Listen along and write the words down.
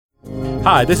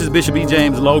Hi, this is Bishop E.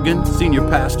 James Logan, Senior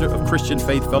Pastor of Christian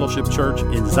Faith Fellowship Church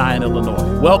in Zion,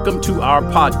 Illinois. Welcome to our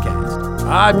podcast.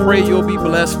 I pray you'll be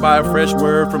blessed by a fresh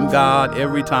word from God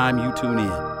every time you tune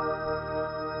in.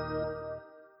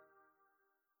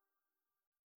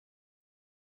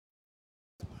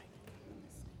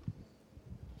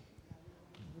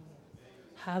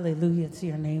 Hallelujah to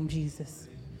your name, Jesus.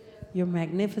 You're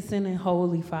magnificent and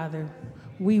holy, Father.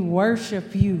 We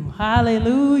worship you.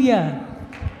 Hallelujah.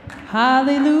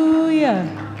 Hallelujah.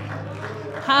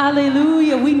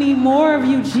 Hallelujah. We need more of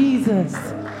you, Jesus.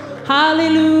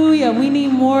 Hallelujah. We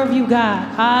need more of you,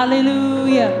 God.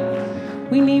 Hallelujah.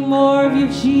 We need more of you,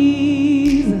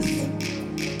 Jesus.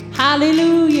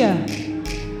 Hallelujah.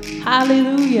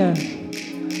 Hallelujah.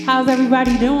 How's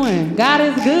everybody doing? God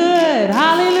is good.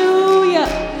 Hallelujah.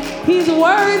 He's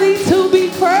worthy to be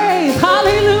praised.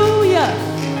 Hallelujah.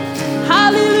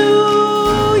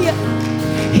 Hallelujah.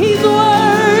 He's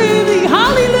worthy.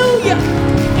 Hallelujah.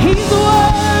 He's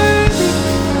worthy.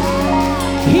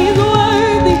 He's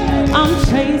worthy. I'm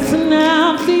chasing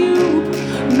after you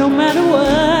no matter what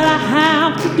I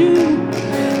have to do,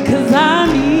 'cause I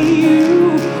need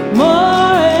you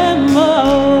more and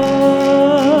more.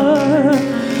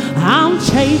 I'm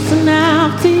chasing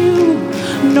after you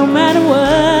no matter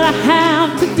what I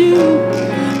have to do,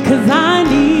 'cause I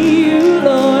need you,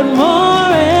 Lord,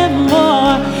 more and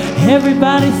more.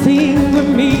 Everybody sing with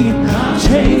me. I'm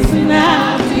chasing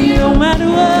after you no matter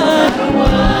what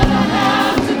I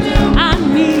have to do. I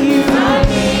need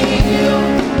you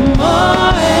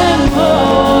more and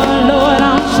more. Lord,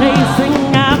 I'm chasing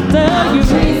after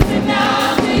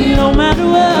you no matter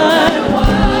what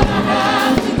I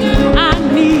have to do. I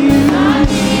need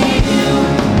you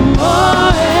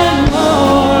more and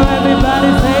more. Everybody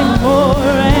say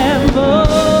more and more.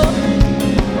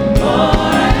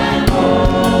 More and more.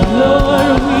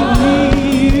 Lord, we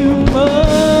need you more.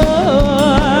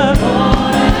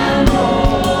 More and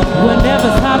more. We'll never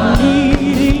stop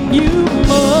needing you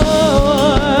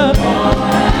more. More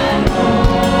and more.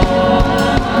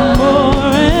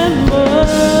 More and more.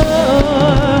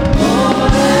 More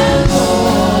and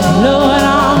more. Lord,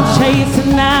 I'm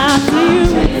chasing after you.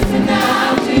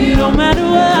 No matter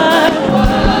what I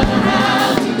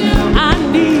have to do, I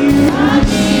need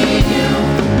you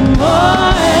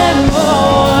more and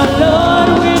more. Lord,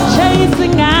 we're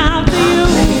chasing after you.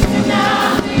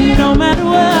 No matter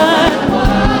what I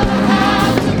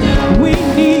have to do, we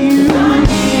need you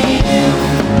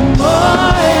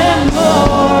more and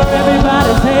more.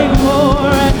 Everybody say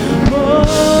more and more.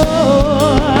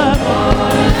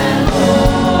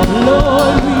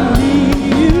 Lord, we need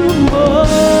you more.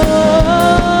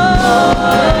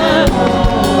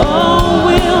 Oh,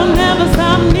 we'll never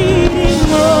stop needing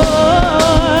more.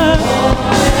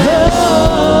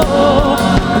 Oh,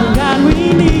 God, we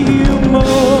need you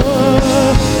more.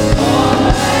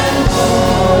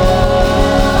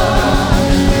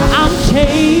 I'm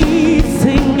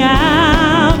chasing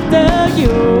after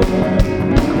you.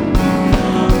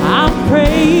 I'm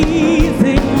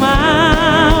praising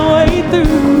my way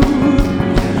through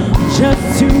just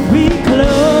to be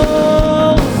closer.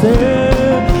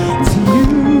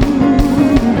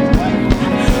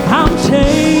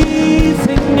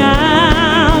 Chasing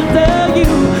after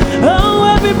you. Oh,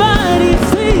 everybody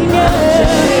sing it.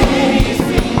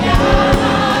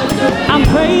 I'm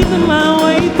praising my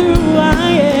way through. I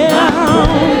am.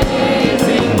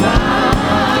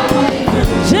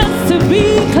 Just to be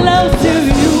close to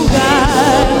you,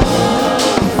 God.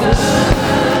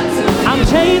 I'm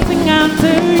chasing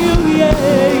after you, yeah,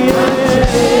 yeah.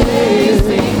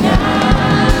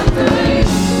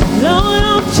 Lord,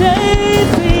 I'm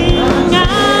chasing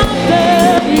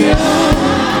after you.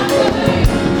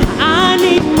 I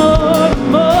need more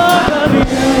of you,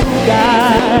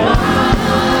 God.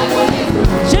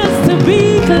 Just to be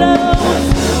close.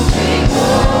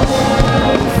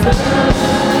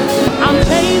 I'm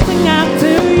chasing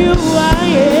after you, I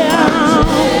am.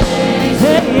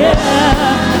 Yeah.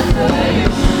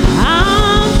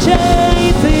 I'm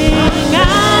chasing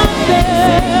after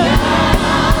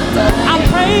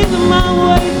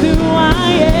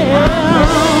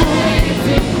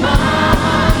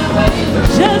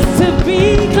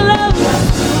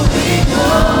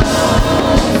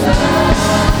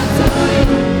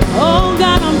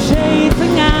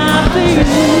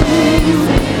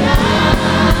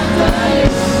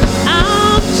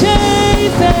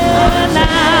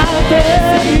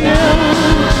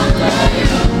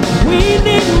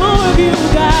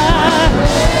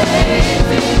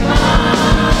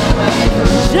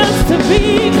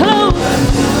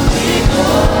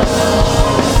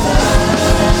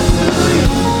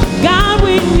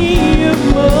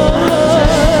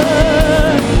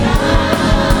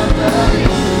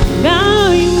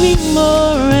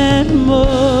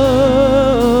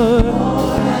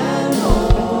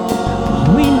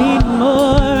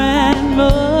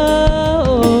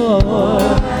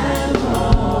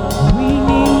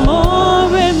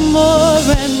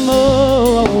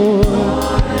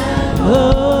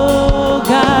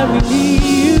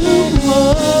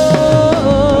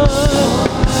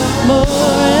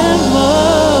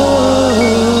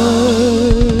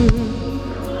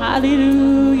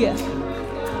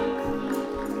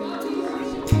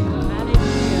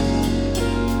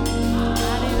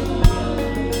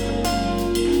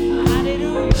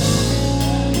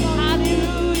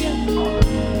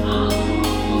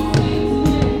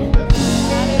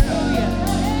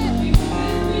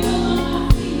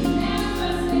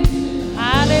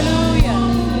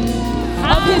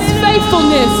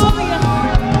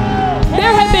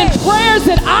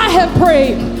have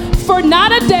prayed for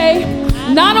not a day,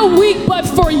 not a week, but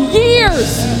for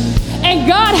years. And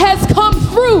God has come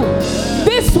through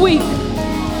this week.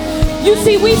 You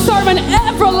see, we serve an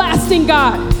everlasting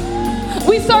God.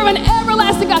 We serve an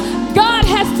everlasting God. God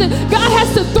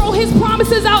has to throw his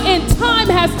promises out, and time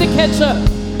has to catch up.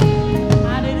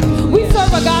 We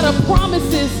serve a God of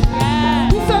promises.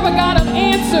 We serve a God of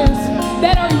answers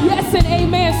that are yes and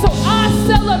amen. So I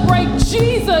celebrate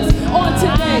Jesus on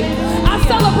today. I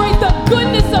celebrate the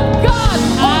goodness of God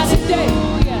on today.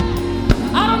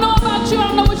 I don't know about you. I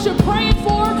don't know what you're praying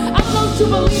for. I don't know what you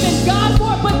believe in God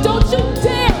for. But don't you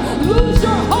dare lose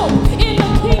your hope in the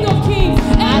King of Kings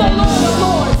and the Lord of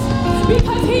Lords.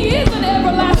 Because he is an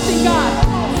everlasting God.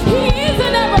 He is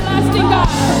an everlasting God.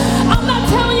 I'm not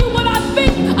telling you what I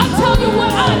think. I tell you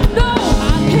what I know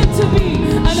him to be,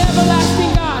 an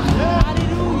everlasting God.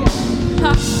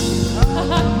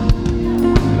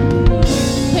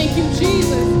 Thank you,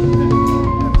 Jesus.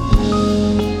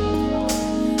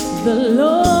 The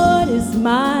Lord is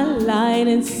my light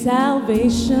and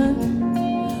salvation.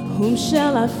 Whom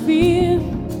shall I fear?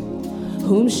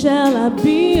 Whom shall I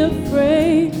be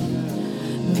afraid?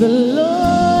 The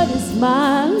Lord is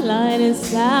my light and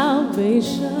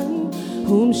salvation.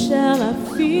 Whom shall I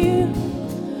fear?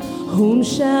 Whom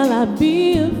shall I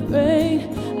be afraid?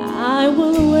 I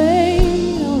will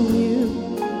wait on you.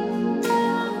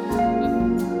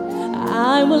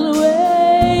 I will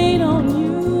wait on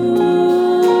you.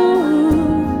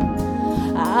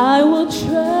 I will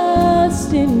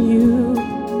trust in you.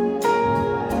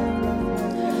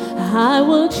 I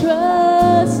will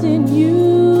trust in you.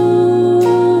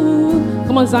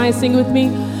 Come on, Zion, sing with me.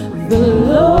 The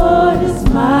Lord is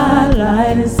my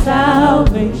light and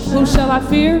salvation. Whom shall I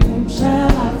fear? Whom shall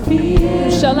I fear?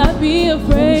 Whom shall I be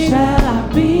afraid? Whom shall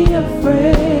I be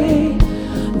afraid?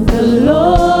 The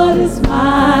Lord is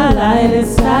my light and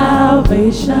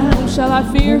salvation. Whom shall I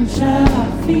fear? Whom shall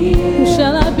I fear? Whom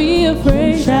shall I be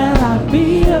afraid? Whom shall I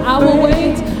be afraid? I will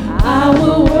wait. I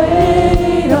will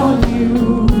wait on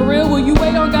you. For real, will you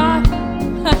wait on God?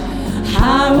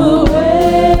 I will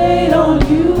wait on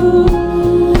you.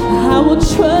 I will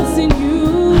trust in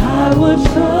you. I will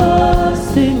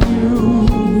trust in you.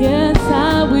 Yes,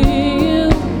 I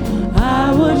will.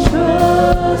 I will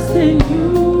trust in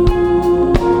you.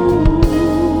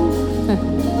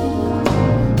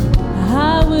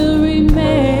 I will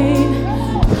remain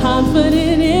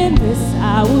confident in this.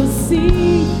 I will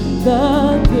see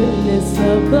the goodness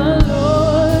of the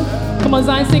Lord. Come on,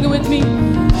 Zion, sing it with me.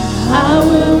 I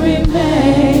will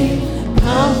remain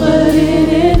confident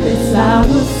in this. I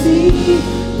will see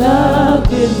the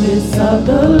goodness of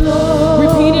the Lord.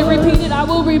 Repeat it, I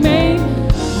will remain.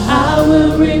 I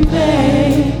will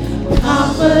remain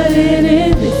confident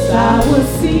in this. I will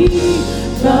see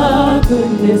the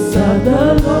goodness of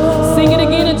the Lord. Sing it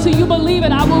again until you believe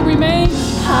it. I will remain.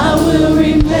 I will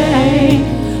remain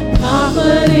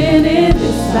confident in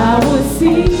this. I will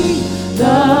see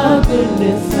the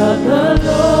goodness of the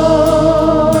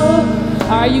Lord.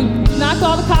 All right, you knock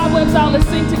all the cobwebs out. Let's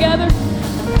sing together.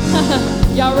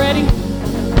 Y'all ready?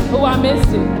 Oh, I missed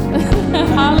it.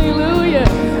 Hallelujah.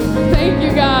 Thank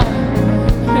you, God.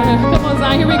 Come on,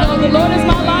 Zion. Here we go. The Lord is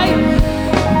my light.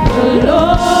 The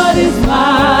Lord is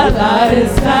my light and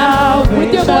salvation.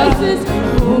 With your voices.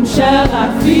 Whom shall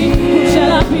I fear? Whom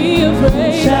shall I be afraid?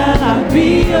 Whom shall I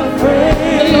be afraid?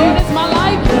 The Lord is my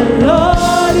light. The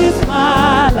Lord is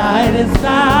my light and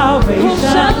salvation. Whom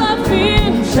shall I fear?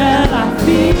 Whom shall I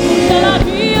fear? Whom shall I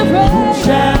be afraid? Whom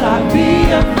shall I be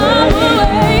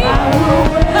afraid? I will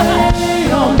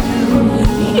wait on you.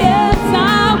 Yes, I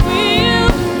will.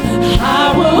 I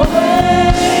will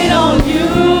wait on you.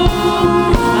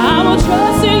 I will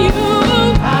trust in you.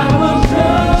 I will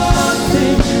trust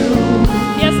in you.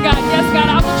 Yes, God,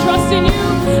 I will trust in you.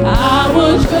 I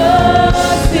will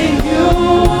trust in you.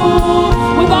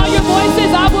 With all your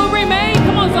voices, I will remain.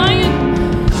 Come on, Zion.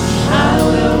 I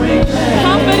will remain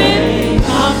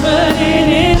confident in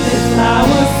this. I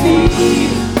will see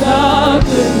the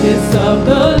goodness of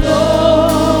the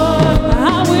Lord.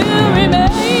 I will remain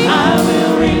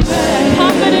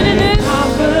confident in this.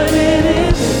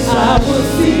 I will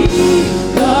see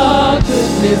the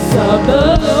goodness of the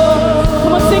Lord.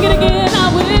 Come on, sing it again. I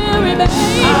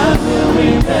will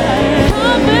remain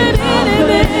confident in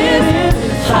this.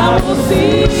 I will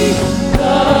see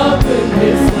the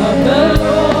goodness of the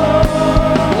Lord.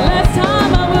 Last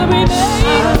time I will remain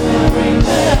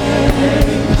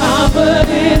confident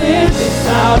in this.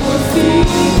 I will see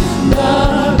the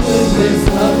goodness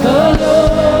of the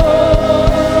Lord.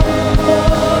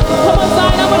 Come on,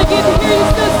 Zion, I want to get to hear you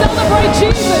still celebrate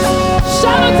Jesus.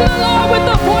 Shout out to the Lord with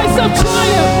the voice of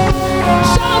triumph.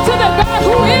 Shout out to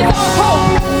who is our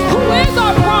hope, who is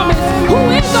our promise, who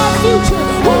is our future,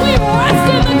 who we rest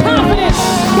in the confidence.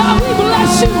 God, we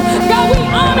bless you. God, we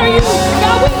honor you.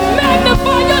 God, we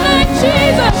magnify your name,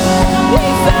 Jesus. We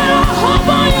set our hope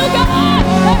on you, God.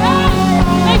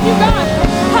 Thank you, God.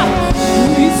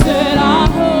 We set our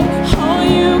hope on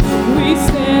you. We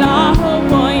set our hope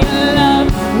on your love.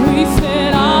 We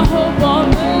set our hope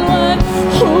on the one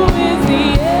who is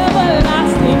the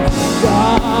everlasting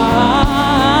God.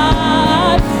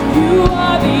 You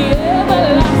are the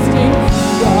everlasting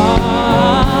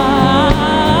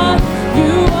God.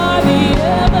 You are the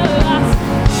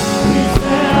everlasting. We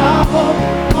set our hope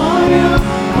on you.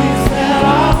 We set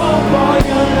our hope on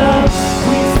your love.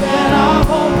 We set our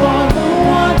hope on the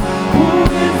one who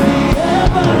is the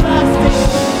everlasting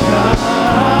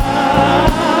God.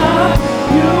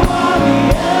 You are the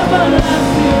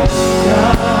everlasting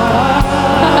God.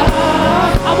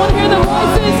 I want to hear the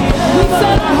voices. We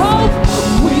set our hope.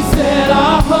 We set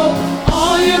our hope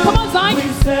on you. Come on, Zion. We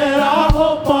set our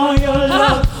hope on your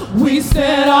love. We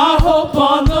set our hope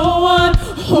on the one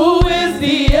who is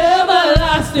the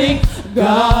everlasting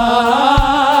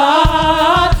God.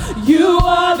 You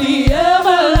are the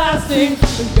everlasting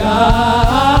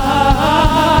God.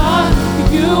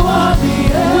 You are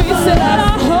the everlasting. We set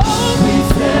our hope. We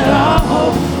set our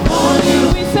hope on you.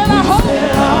 We set our hope.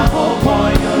 Set our hope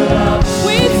on your love.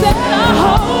 We set our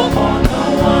hope On the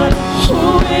one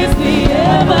who is the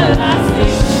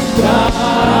everlasting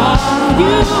God.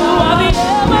 You are the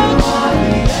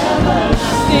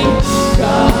everlasting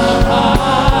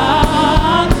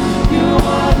God. You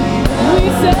are the we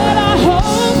set our hope.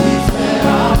 we set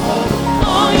our hope.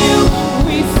 On you.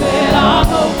 We set our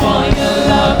hope on your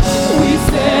love. We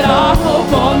set our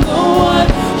hope on the one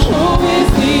who is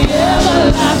the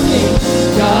everlasting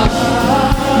God.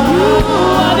 You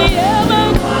are the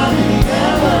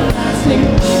everlasting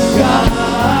God.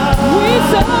 We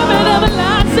serve an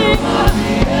everlasting God.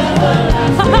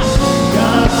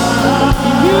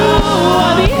 You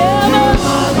are the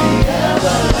everlasting.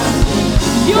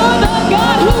 You're the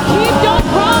God who keeps your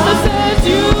promises.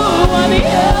 You are the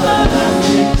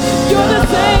everlasting. You're the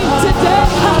same today,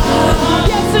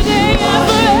 yesterday, and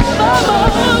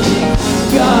forevermore.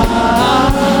 God,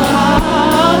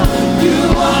 you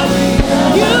are the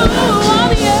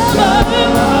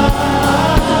everlasting.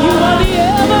 You are the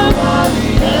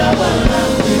everlasting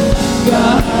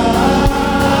God.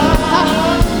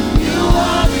 You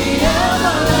are the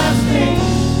everlasting.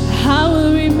 I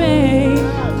will remain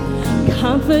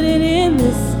confident in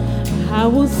this. I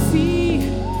will see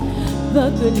the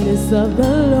goodness of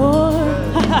the Lord.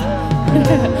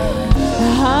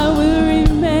 I will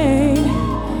remain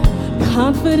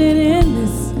confident in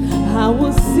this. I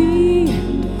will see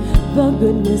the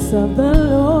goodness of the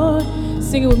Lord.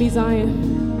 Sing it with me, Zion.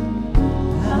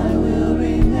 I will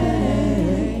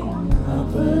remain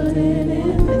confident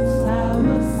in this. I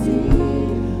will see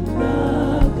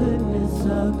the goodness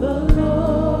of the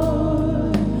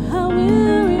Lord. I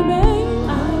will remain.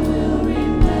 I will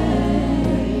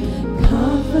remain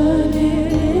confident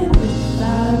in this. I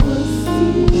will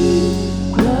see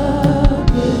the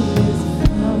goodness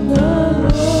of the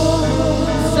Lord.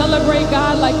 Celebrate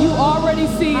God like you already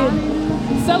see it.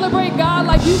 Celebrate God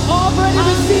like you've already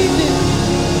received it.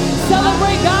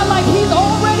 Celebrate God like He's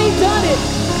already done it.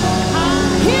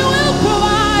 He will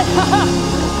provide.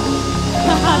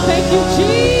 Thank you,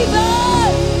 Jesus.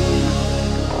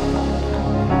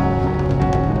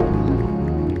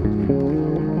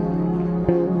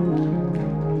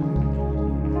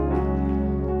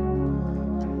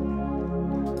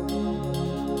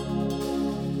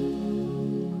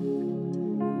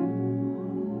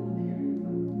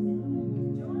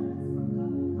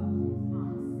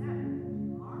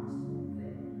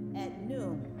 At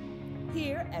noon,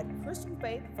 here at Christian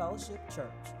Faith Fellowship Church.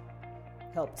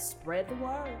 Help spread the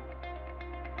word.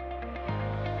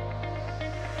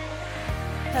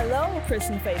 Hello,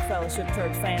 Christian Faith Fellowship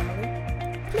Church family.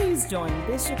 Please join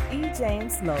Bishop E.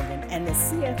 James Logan and the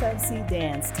CFFC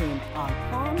dance team on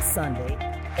Palm Sunday,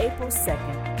 April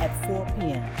 2nd at 4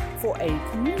 p.m. for a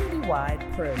community-wide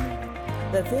prayer meeting.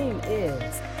 The theme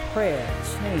is Prayer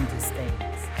Changes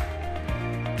Things.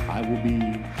 I will be,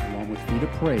 along with Feet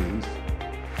of Praise,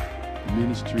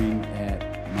 ministering at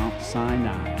Mount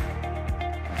Sinai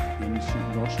in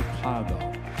North Chicago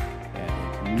at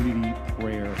a community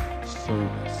prayer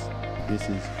service. This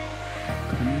is a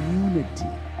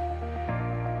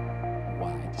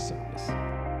community-wide service.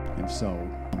 And so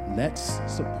let's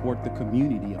support the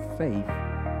community of faith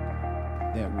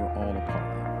that we're all a part of.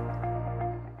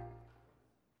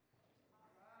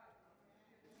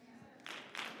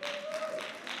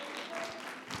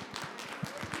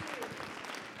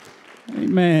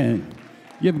 Amen.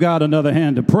 Give God another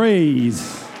hand of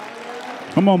praise.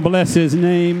 Come on, bless his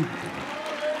name.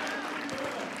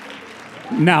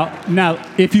 Now,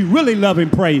 if you really love him,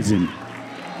 praise him.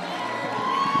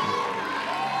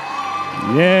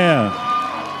 Yeah.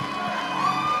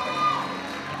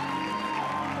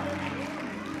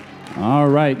 All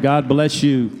right, God bless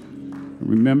you.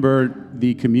 Remember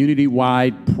the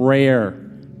community-wide prayer,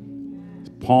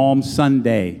 Palm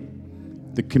Sunday.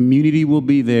 The community will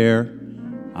be there.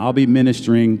 I'll be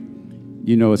ministering.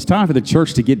 You know, it's time for the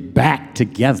church to get back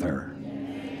together.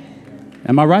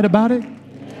 Am I right about it?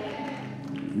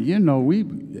 You know,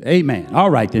 amen. All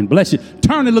right, then, bless you.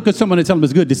 Turn and look at someone and tell them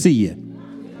it's good to see you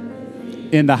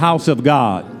in the house of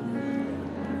God.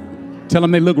 Tell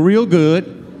them they look real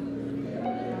good.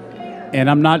 And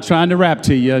I'm not trying to rap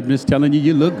to you. I'm just telling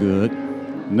you look good.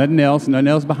 Nothing else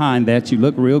behind that. You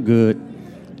look real good.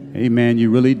 Amen,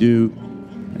 you really do.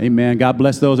 Amen. God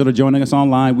bless those that are joining us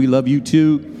online. We love you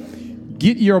too.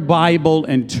 Get your Bible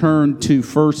and turn to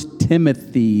 1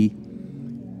 Timothy,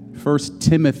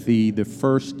 the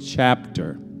first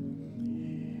chapter.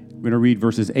 We're going to read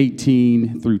verses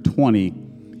 18 through 20.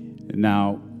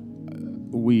 Now,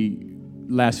 we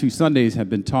last few Sundays have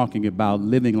been talking about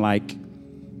living like,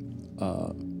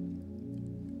 what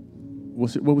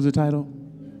was the title?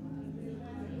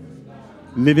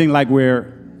 Living like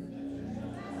we're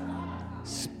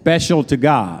special to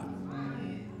God.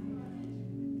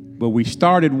 But we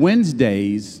started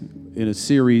Wednesdays in a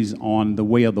series on the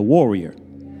way of the warrior,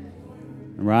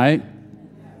 right?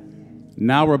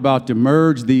 Now we're about to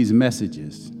merge these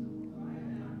messages.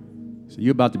 So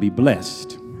you're about to be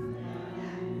blessed.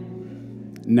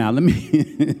 Now let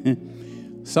me,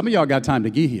 some of y'all got time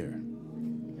to get here.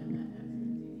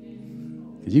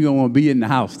 Because you're going to want to be in the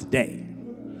house today.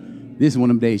 This is one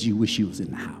of them days you wish you was in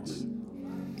the house.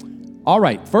 All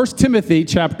right, 1 Timothy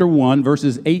chapter 1,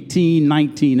 verses 18,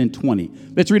 19, and 20.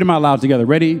 Let's read them out loud together.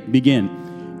 Ready?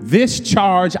 Begin. This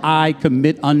charge I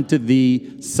commit unto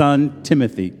thee, son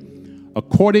Timothy,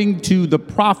 according to the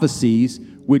prophecies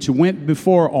which went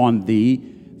before on thee,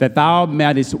 that thou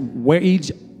mightest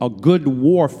wage a good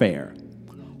warfare,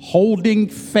 holding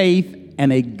faith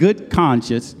and a good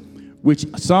conscience, which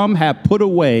some have put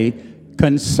away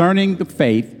concerning the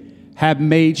faith, have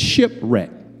made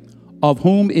shipwreck, of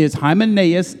whom is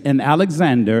Hymenaeus and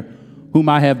Alexander, whom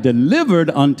I have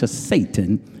delivered unto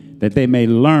Satan, that they may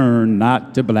learn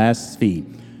not to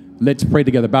blaspheme. Let's pray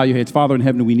together. Bow your heads. Father in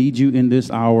heaven, we need you in this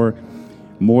hour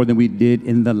more than we did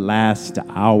in the last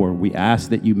hour. We ask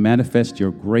that you manifest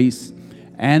your grace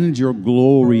and your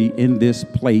glory in this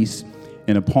place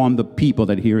and upon the people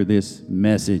that hear this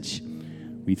message.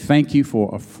 We thank you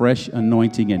for a fresh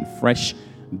anointing and fresh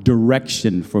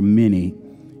direction for many.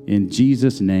 In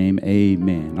Jesus' name,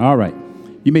 amen. All right,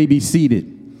 you may be seated.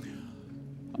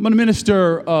 I'm going to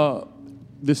minister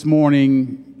this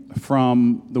morning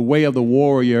from The Way of the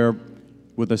Warrior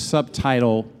with a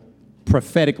subtitle,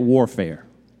 Prophetic Warfare.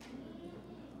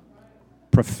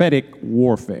 Prophetic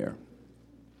Warfare.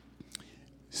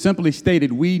 Simply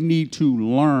stated, we need to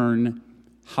learn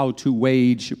how to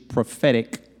wage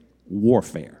prophetic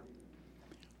warfare.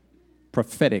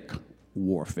 Prophetic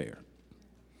warfare.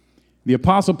 The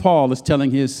Apostle Paul is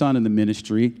telling his son in the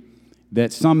ministry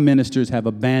that some ministers have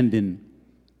abandoned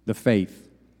the faith,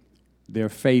 their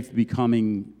faith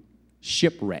becoming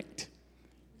shipwrecked,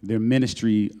 their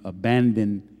ministry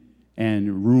abandoned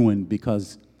and ruined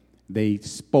because they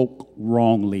spoke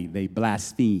wrongly, they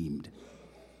blasphemed.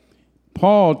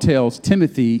 Paul tells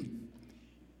Timothy,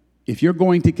 if you're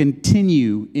going to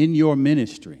continue in your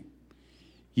ministry,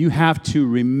 you have to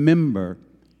remember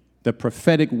the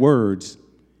prophetic words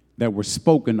that were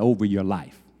spoken over your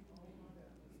life.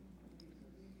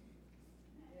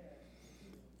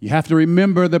 You have to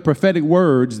remember the prophetic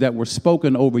words that were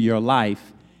spoken over your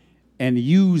life and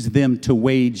use them to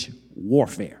wage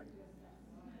warfare.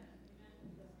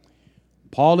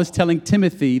 Paul is telling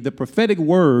Timothy the prophetic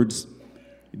words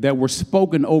that were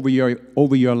spoken over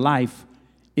your life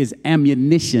is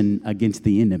ammunition against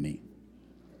the enemy.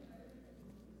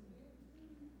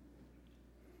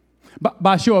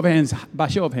 By show of hands,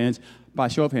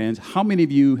 how many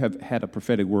of you have had a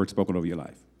prophetic word spoken over your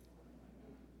life?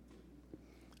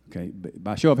 Okay,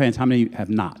 by show of hands, how many have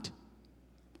not?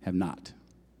 Have not.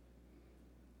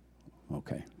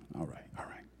 Okay, all right.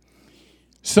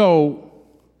 So,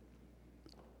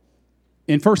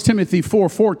 in 1 Timothy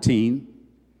 4:14,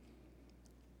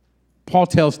 Paul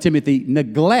tells Timothy,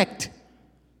 neglect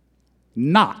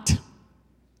not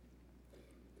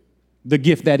the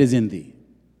gift that is in thee,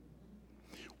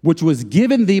 which was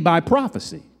given thee by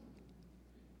prophecy.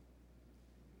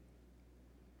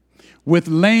 with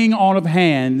laying on of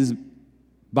hands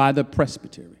by the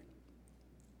presbytery.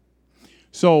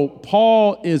 So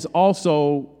Paul is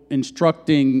also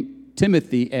instructing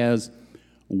Timothy as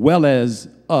well as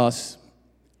us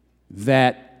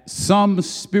that some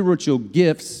spiritual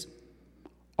gifts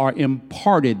are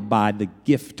imparted by the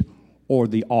gift or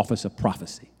the office of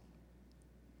prophecy.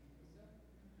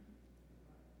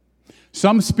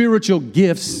 Some spiritual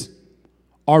gifts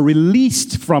are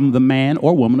released from the man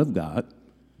or woman of God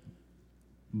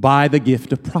by the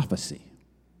gift of prophecy.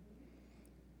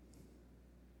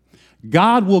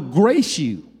 God will grace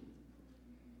you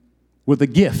with a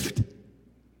gift.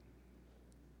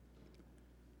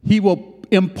 He will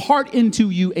impart into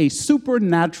you a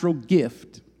supernatural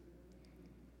gift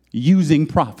using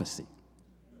prophecy.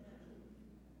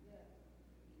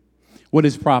 What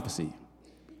is prophecy?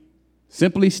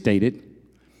 Simply stated,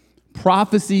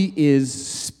 prophecy is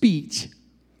speech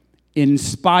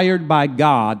inspired by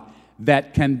God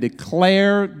that can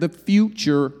declare the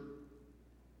future,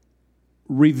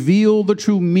 reveal the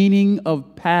true meaning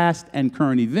of past and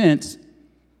current events,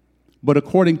 but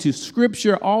according to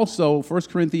Scripture also, 1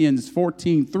 Corinthians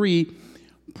 14:3,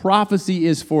 prophecy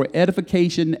is for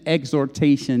edification,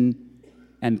 exhortation,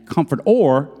 and comfort,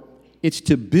 or it's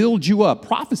to build you up.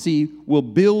 Prophecy will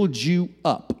build you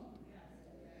up.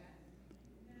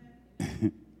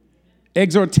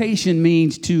 Exhortation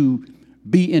means to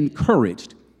be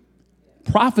encouraged.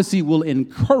 Prophecy will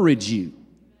encourage you.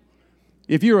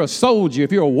 If you're a soldier,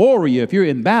 if you're a warrior, if you're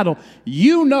in battle,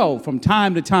 you know from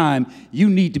time to time you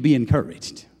need to be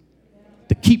encouraged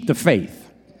to keep the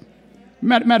faith.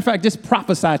 Matter of fact, just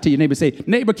prophesy to your neighbor. Say,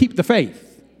 neighbor, keep the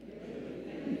faith.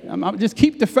 Just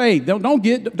keep the faith. Don't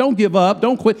give up.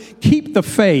 Don't quit. Keep the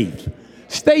faith.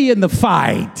 Stay in the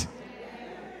fight.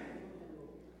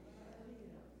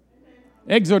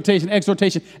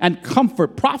 Exhortation, and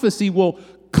comfort. Prophecy will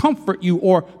comfort you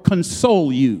or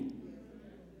console you.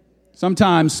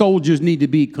 Sometimes soldiers need to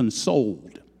be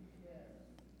consoled,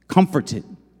 comforted.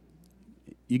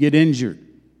 You get injured.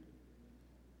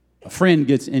 A friend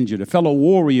gets injured. A fellow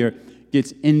warrior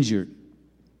gets injured.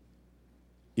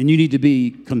 And you need to be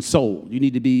consoled. You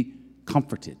need to be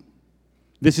comforted.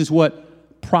 This is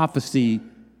what prophecy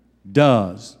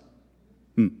does.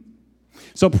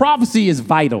 So prophecy is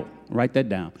vital. Write that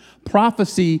down.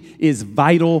 Prophecy is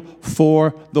vital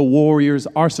for the warrior's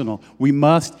arsenal. We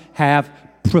must have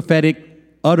prophetic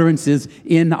utterances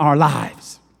in our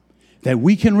lives that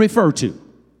we can refer to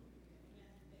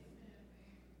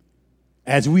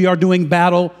as we are doing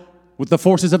battle with the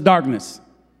forces of darkness.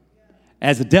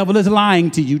 As the devil is lying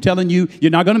to you, telling you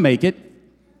you're not going to make it.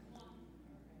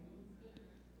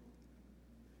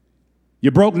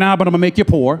 You're broke now, but I'm going to make you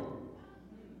poor.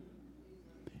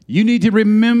 You need to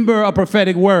remember a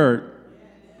prophetic word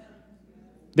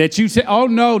that you say, oh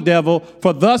no, devil,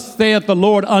 for thus saith the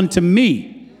Lord unto me.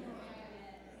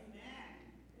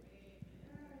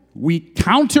 We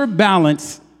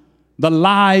counterbalance the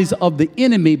lies of the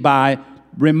enemy by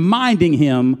reminding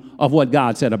him of what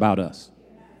God said about us.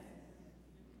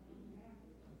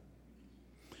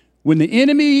 When the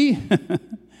enemy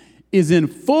is in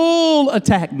full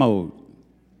attack mode,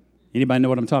 anybody know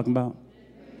what I'm talking about?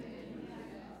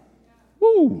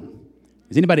 Woo.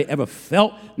 Has anybody ever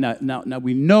felt? Now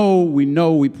we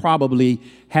know we probably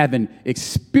haven't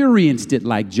experienced it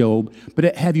like Job,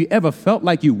 but have you ever felt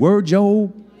like you were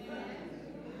Job?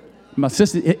 My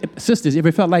sisters,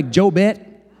 ever felt like Jobette?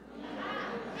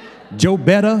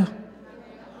 Jobetta?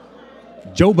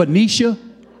 Jobanisha?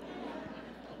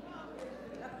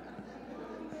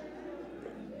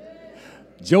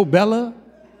 Jobella?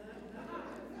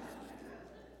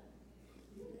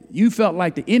 You felt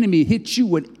like the enemy hit you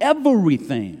with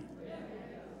everything.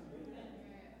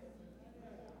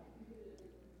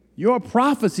 Your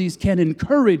prophecies can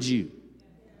encourage you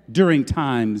during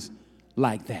times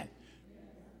like that.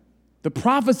 The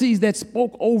prophecies that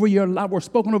were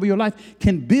spoken over your life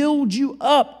can build you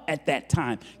up at that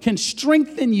time, can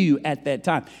strengthen you at that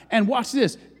time. And watch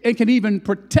this, it can even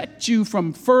protect you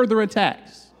from further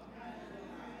attacks.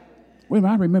 Wait a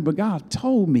minute, I remember God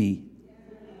told me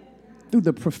through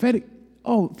the prophetic,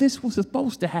 oh, this was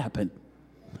supposed to happen.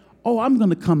 Oh, I'm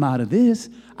going to come out of this.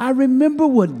 I remember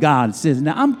what God says.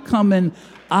 Now I'm coming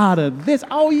out of this.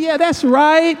 Oh, yeah, that's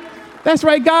right. That's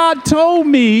right. God told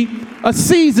me a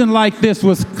season like this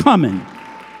was coming.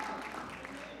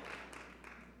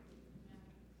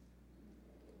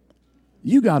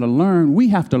 You got to learn. We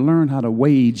have to learn how to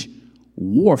wage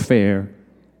warfare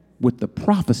with the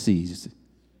prophecies.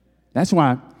 That's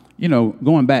why,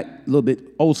 going back a little bit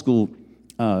old school,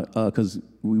 because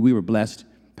we were blessed,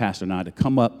 Pastor and I, to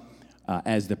come up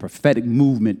as the prophetic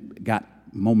movement got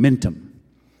momentum.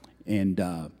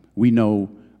 And we know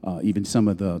even some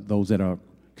of those that are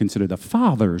considered the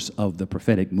fathers of the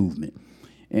prophetic movement.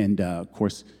 And of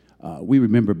course, we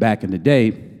remember back in the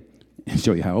day, and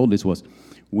show you how old this was,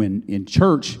 when in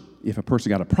church, if a person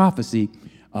got a prophecy,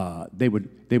 they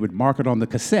would mark it on the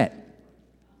cassette.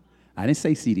 I didn't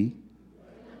say CD.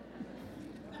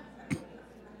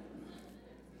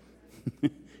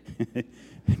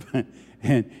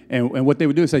 and what they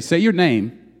would do is say your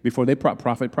name before they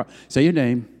say your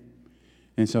name.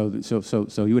 And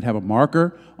so you would have a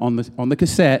marker on the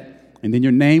cassette, and then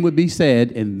your name would be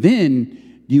said, and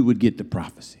then you would get the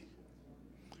prophecy.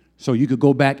 So you could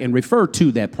go back and refer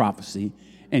to that prophecy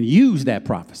and use that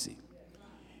prophecy.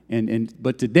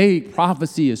 But today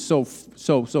prophecy is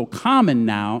so common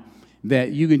now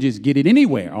that you can just get it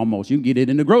anywhere almost. You can get it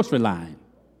in the grocery line.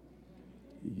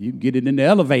 You can get it in the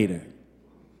elevator.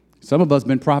 Some of us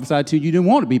been prophesied to you didn't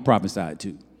want to be prophesied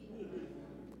to.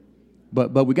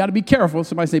 But we got to be careful.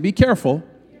 Somebody say, be careful.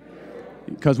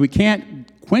 Because we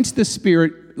can't quench the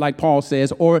spirit, like Paul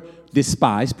says, or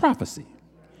despise prophecy.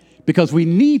 Because we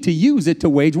need to use it to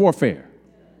wage warfare.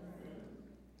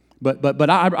 But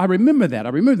I remember that. I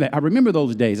remember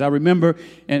those days. I remember,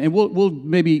 and we'll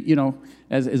maybe,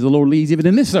 as the Lord leads, even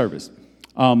in this service,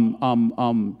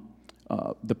 the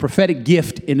prophetic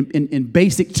gift in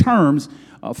basic terms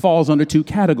falls under two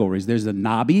categories. There's the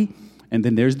nabi, and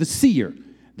then there's the seer.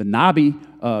 The nabi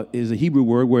is a Hebrew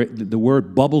word where the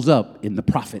word bubbles up in the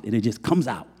prophet, and it just comes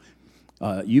out.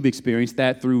 You've experienced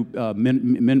that through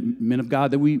men of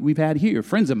God that we've had here,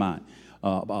 friends of mine.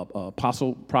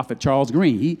 Apostle Prophet Charles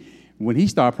Green, when he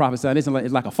started prophesying, it's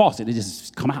like a faucet. It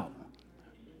just come out.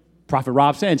 Prophet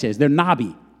Rob Sanchez, they're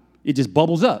nabi. It just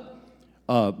bubbles up.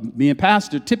 Me and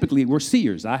Pastor, typically, we're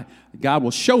seers. God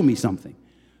will show me something.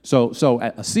 So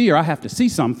a seer, I have to see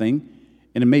something,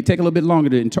 and it may take a little bit longer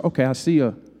to okay, I see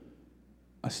a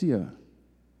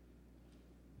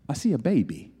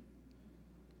baby.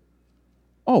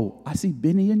 Oh, I see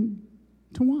Benny and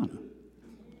Tawana.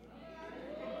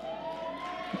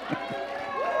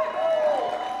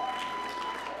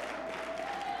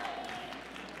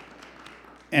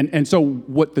 And so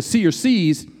what the seer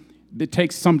sees, it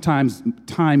takes sometimes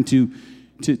time to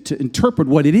interpret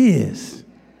what it is.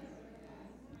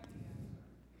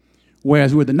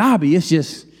 Whereas with the nabi, it's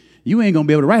just, you ain't gonna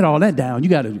be able to write all that down.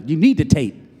 You need the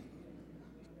tape.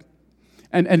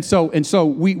 And so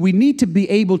we need to be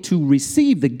able to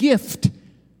receive the gift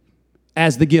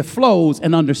as the gift flows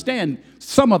and understand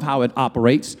some of how it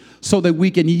operates so that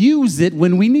we can use it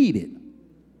when we need it.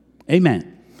 Amen.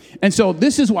 And so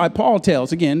this is why Paul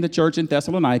tells, again, the church in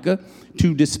Thessalonica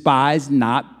to despise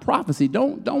not prophecy.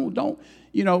 Don't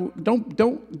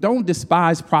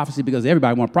despise prophecy because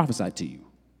everybody wants to prophesy to you.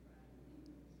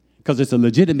 Because it's a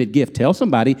legitimate gift. Tell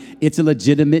somebody it's a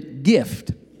legitimate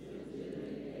gift.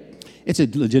 It's a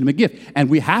legitimate gift. And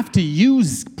we have to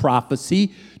use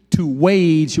prophecy to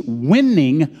wage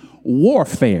winning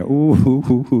warfare.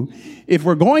 Ooh. If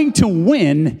we're going to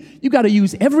win, you got to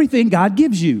use everything God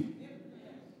gives you.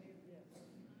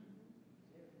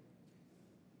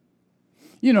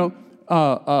 Some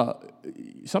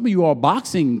of you all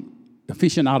boxing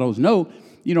aficionados know,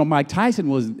 Mike Tyson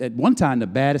was at one time the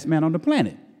baddest man on the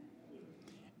planet.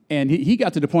 And he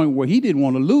got to the point where he didn't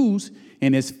want to lose,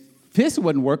 and his fist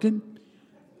wasn't working.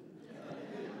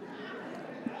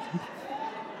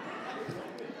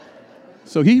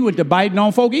 So he went to biting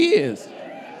on folk ears.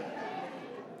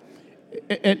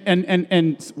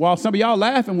 And while some of y'all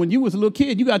laughing, when you was a little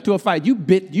kid, you got to a fight. You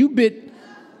bit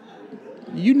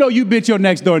your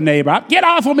next door neighbor. Get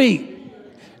off of me.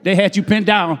 They had you pinned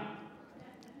down.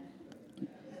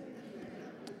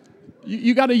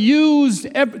 You got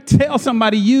to tell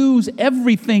somebody, use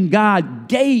everything God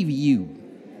gave you.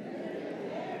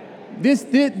 This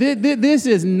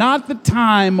is not the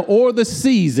time or the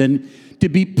season to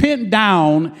be pinned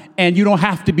down, and you don't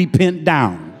have to be pinned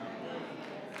down.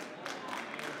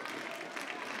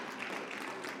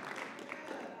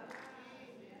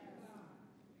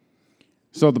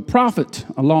 So the prophet,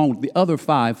 along with the other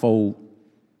fivefold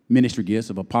ministry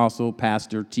gifts of apostle,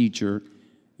 pastor, teacher,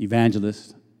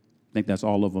 evangelist, I think that's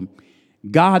all of them,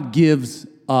 God gives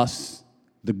us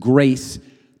the grace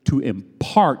to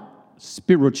impart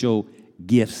spiritual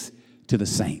gifts to the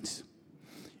saints.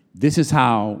 This is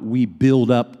how we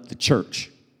build up the church.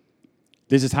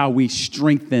 This is how we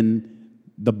strengthen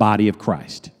the body of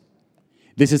Christ.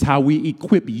 This is how we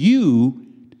equip you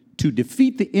to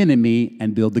defeat the enemy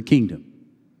and build the kingdom.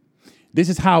 This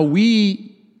is how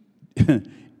we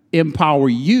empower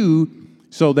you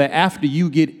so that after you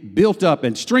get built up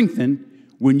and strengthened,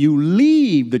 when you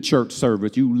leave the church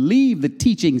service, you leave the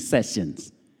teaching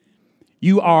sessions,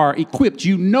 you are equipped.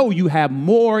 You know you have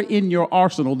more in your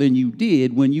arsenal than you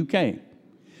did when you came.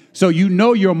 So you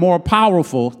know you're more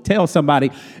powerful. Tell somebody,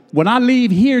 when I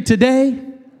leave here today,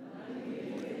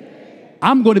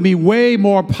 I'm going to be way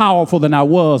more powerful than I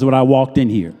was when I walked in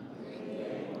here.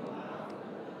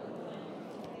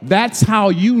 That's how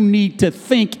you need to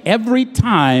think every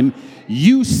time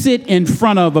you sit in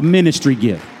front of a ministry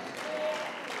gift.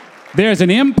 There's an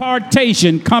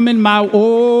impartation coming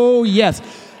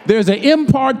there's an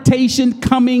impartation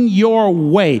coming your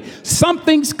way.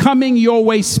 Something's coming your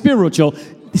way spiritual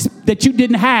that you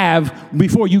didn't have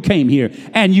before you came here,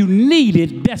 and you need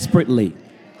it desperately.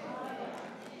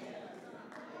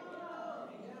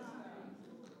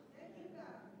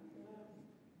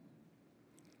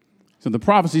 So the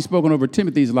prophecies spoken over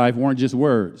Timothy's life weren't just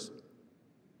words.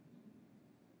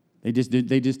 They just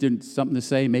did something to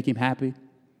say, make him happy.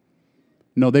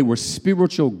 No, they were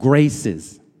spiritual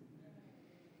graces.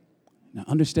 Now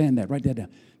understand that, write that down.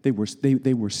 They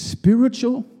were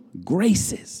spiritual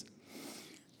graces.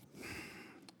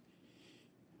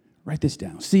 Write this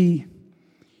down. See,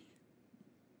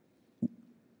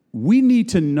 we need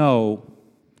to know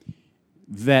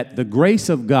that the grace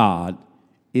of God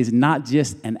is not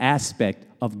just an aspect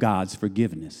of God's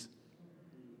forgiveness.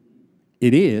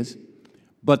 It is,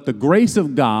 but the grace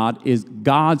of God is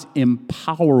God's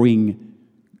empowering.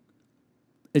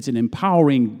 It's an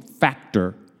empowering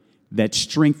factor that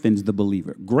strengthens the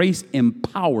believer. Grace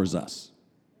empowers us.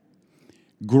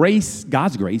 Grace,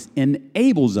 God's grace,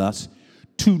 enables us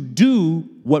to do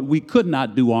what we could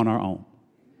not do on our own.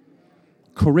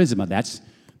 Charisma, that's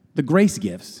the grace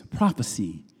gifts,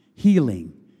 prophecy,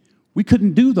 healing. We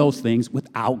couldn't do those things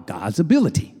without God's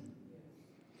ability.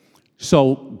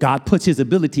 So God puts his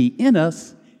ability in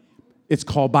us. It's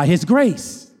called by his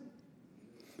grace.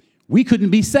 We couldn't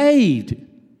be saved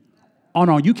on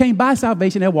our own. You can't buy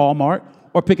salvation at Walmart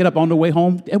or pick it up on the way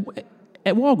home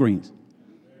at Walgreens.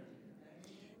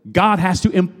 God has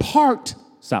to impart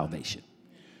salvation.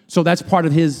 So that's part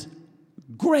of his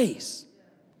grace.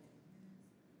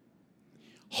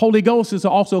 Holy Ghost is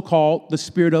also called the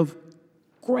Spirit of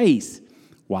grace.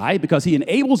 Why? Because he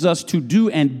enables us to do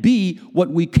and be what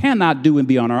we cannot do and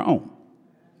be on our own.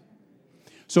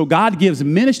 So God gives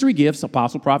ministry gifts,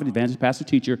 apostle, prophet, evangelist, pastor,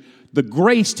 teacher, the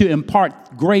grace to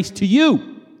impart grace to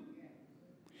you.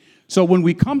 So when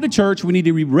we come to church, we need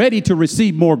to be ready to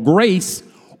receive more grace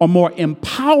or more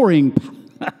empowering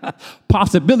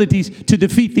possibilities to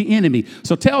defeat the enemy.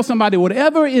 So tell somebody,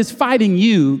 whatever is fighting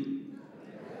you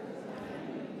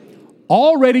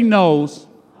already knows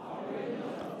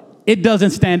it doesn't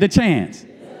stand a chance.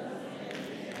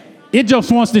 It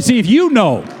just wants to see if you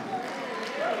know.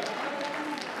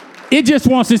 It just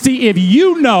wants to see if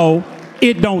you know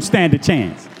it don't stand a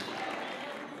chance.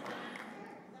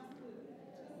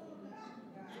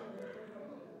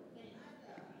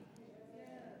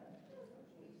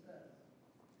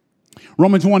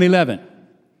 Romans 1:11.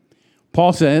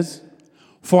 Paul says,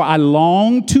 "For I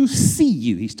long to see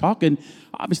you." He's talking,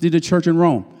 obviously, to the church in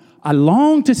Rome. "I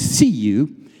long to see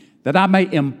you, that I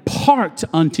may impart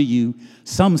unto you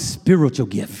some spiritual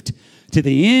gift, to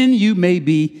the end you may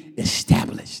be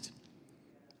established."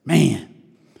 Man,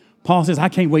 Paul says, I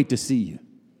can't wait to see you.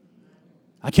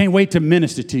 I can't wait to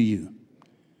minister to you.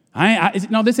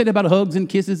 No, they said about hugs and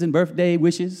kisses and birthday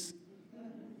wishes.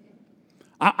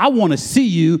 I want to see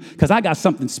you because I got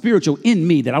something spiritual in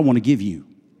me that I want to give you.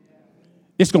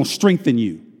 It's going to strengthen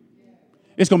you.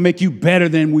 It's going to make you better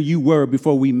than where you were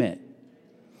before we met.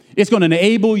 It's going to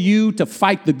enable you to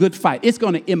fight the good fight. It's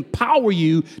going to empower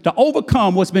you to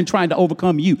overcome what's been trying to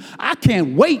overcome you. I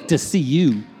can't wait to see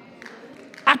you.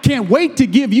 I can't wait to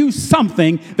give you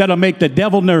something that'll make the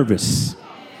devil nervous.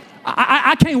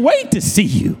 I can't wait to see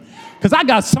you because I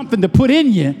got something to put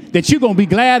in you that you're going to be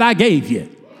glad I gave you.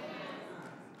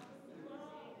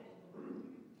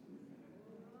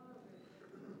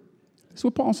 That's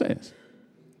what Paul says.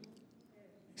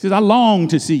 He says, I long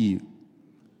to see you,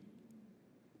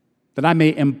 that I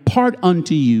may impart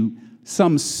unto you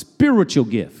some spiritual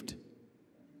gift.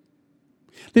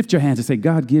 Lift your hands and say,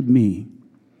 God, give me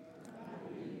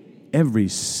every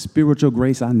spiritual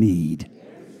grace I need.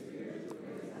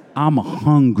 I'm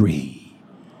hungry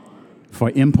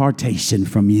for impartation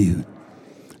from you.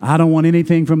 I don't want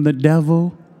anything from the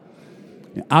devil.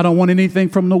 I don't want anything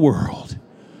from the world.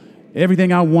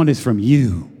 Everything I want is from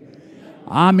you.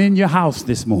 I'm in your house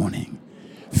this morning.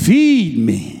 Feed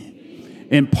me.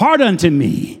 Impart unto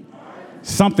me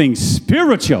something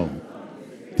spiritual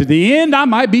to the end I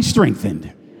might be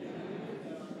strengthened.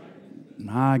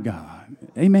 My God.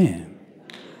 Amen.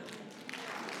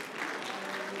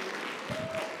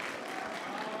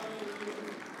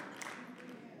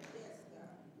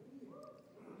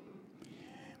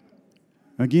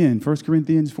 Again, 1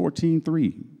 Corinthians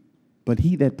 14:3. But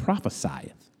he that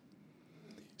prophesieth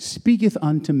speaketh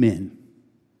unto men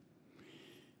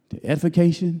to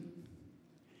edification,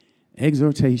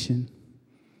 exhortation,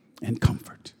 and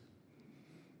comfort.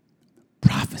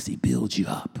 Prophecy builds you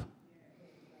up,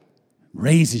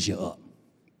 raises you up,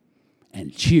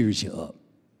 and cheers you up.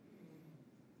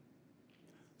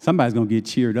 Somebody's going to get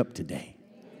cheered up today.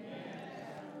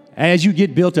 As you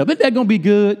get built up. Isn't that going to be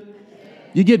good?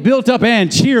 You get built up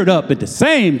and cheered up at the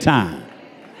same time.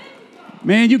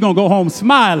 Man, you're going to go home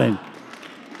smiling.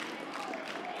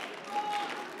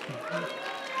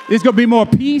 There's going to be more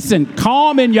peace and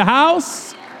calm in your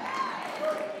house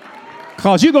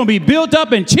because you're going to be built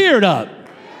up and cheered up.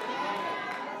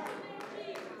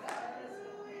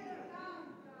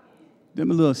 Them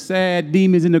little sad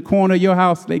demons in the corner of your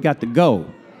house, they got to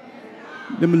go.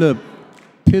 Them little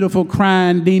pitiful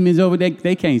crying demons over there,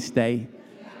 they can't stay.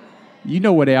 You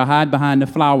know where they are, hide behind the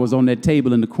flowers on that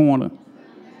table in the corner.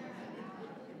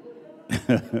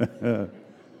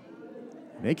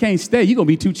 They can't stay. You're going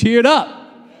to be too cheered up.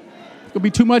 There's going to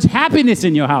be too much happiness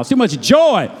in your house, too much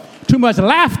joy, too much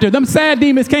laughter. Them sad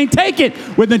demons can't take it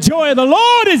when the joy of the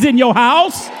Lord is in your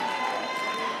house.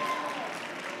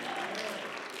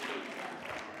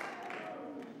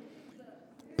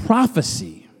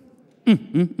 Prophecy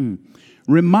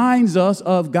reminds us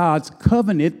of God's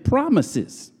covenant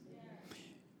promises.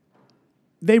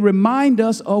 They remind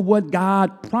us of what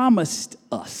God promised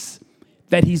us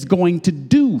that he's going to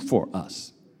do for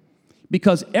us.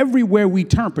 Because everywhere we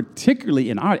turn, particularly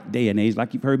in our day and age,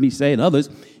 like you've heard me say and others,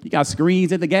 you got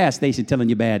screens at the gas station telling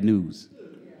you bad news.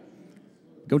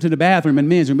 Go to the bathroom in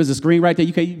men's room, there's a screen right there.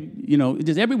 You can't, it's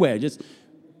just everywhere. Just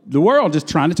the world just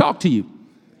trying to talk to you.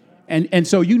 And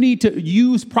so you need to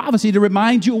use prophecy to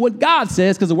remind you of what God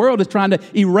says, because the world is trying to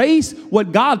erase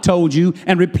what God told you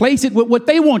and replace it with what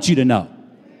they want you to know.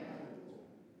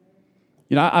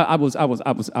 I was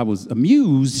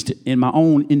amused in my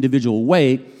own individual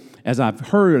way as I've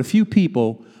heard a few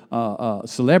people,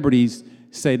 celebrities,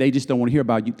 say they just don't want to hear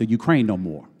about the Ukraine no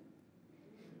more.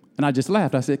 And I just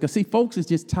laughed. I said, because see, folks is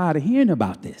just tired of hearing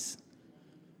about this.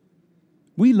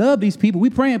 We love these people. We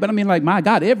praying, but I mean, like, my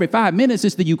God, every 5 minutes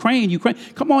it's the Ukraine.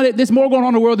 Come on, there's more going on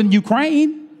in the world than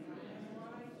Ukraine.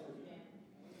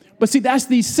 But see, that's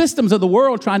these systems of the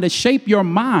world trying to shape your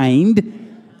mind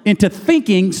into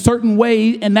thinking certain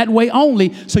way and that way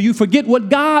only, so you forget what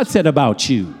God said about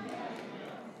you.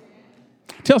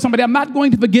 Tell somebody, I'm not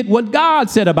going to forget what God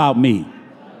said about me.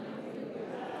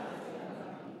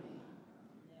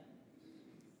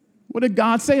 What did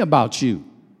God say about you?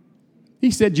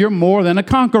 He said, you're more than a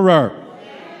conqueror.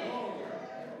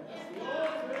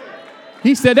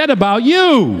 He said that about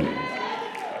you.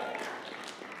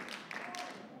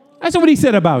 That's what he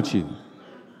said about you.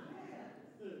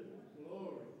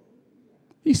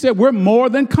 He said, we're more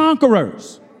than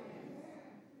conquerors.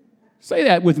 Say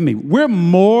that with me. We're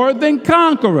more than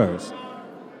conquerors.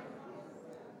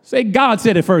 Say, God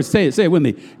said it first. Say it with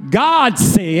me. God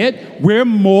said we're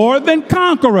more than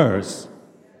conquerors.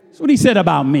 That's what he said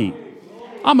about me.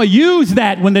 I'm going to use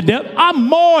that when the devil, I'm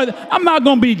not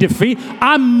going to be defeated.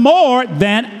 I'm more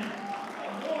than.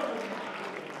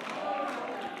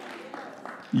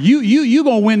 You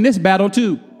going to win this battle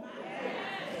too.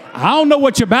 I don't know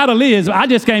what your battle is. I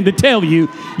just came to tell you,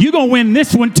 you're going to win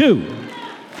this one too.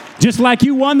 Just like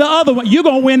you won the other one, you're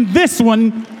going to win this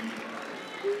one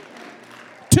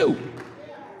too.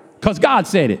 Because God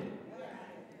said it.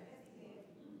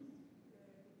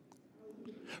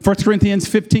 1 Corinthians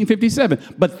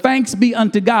 15:57. But thanks be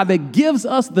unto God that gives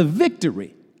us the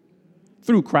victory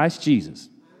through Christ Jesus.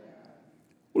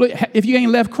 Well, if you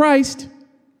ain't left Christ,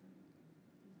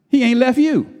 he ain't left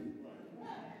you.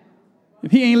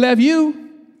 If he ain't left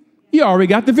you, you already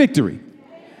got the victory.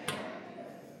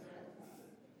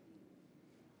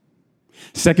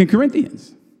 2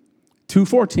 Corinthians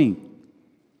 2:14.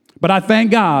 But I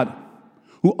thank God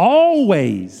who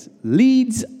always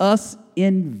leads us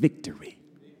in victory.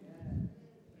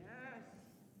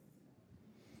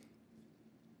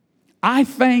 I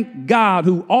thank God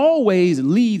who always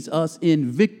leads us in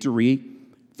victory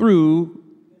through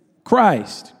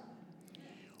Christ.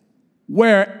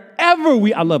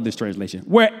 I love this translation,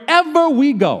 wherever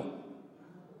we go.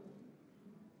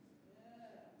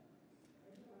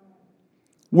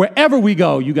 Wherever we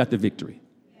go, you got the victory.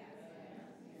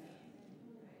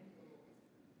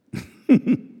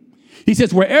 He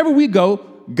says, wherever we go,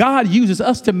 God uses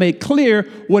us to make clear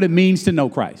what it means to know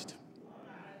Christ.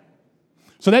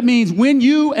 So that means when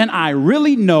you and I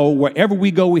really know wherever we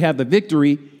go, we have the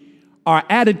victory, our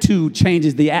attitude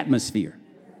changes the atmosphere.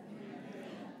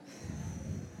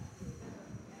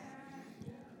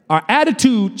 Our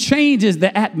attitude changes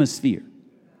the atmosphere.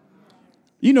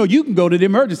 You know, you can go to the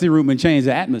emergency room and change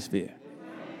the atmosphere.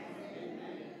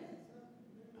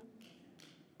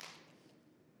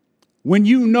 When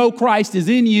you know Christ is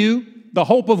in you, the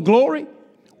hope of glory,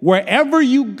 wherever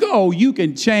you go, you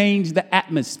can change the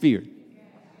atmosphere.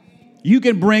 You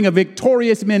can bring a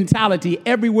victorious mentality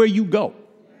everywhere you go.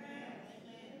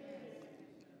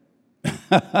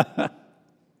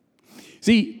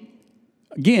 See,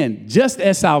 again, just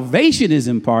as salvation is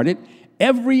imparted,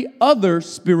 every other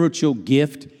spiritual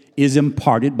gift is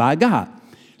imparted by God.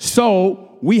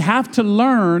 So we have to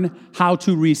learn how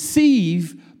to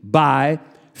receive by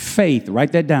faith.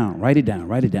 Write that down. Write it down.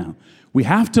 Write it down. We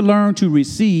have to learn to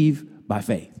receive by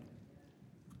faith.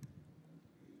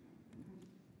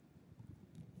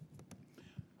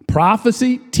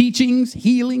 Prophecy, teachings,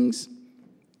 healings,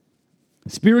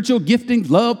 spiritual giftings,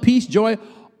 love, peace, joy,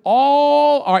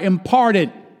 all are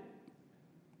imparted.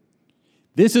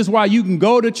 This is why you can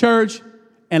go to church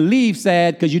and leave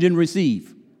sad because you didn't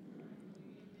receive.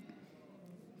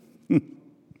 You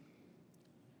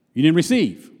didn't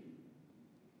receive.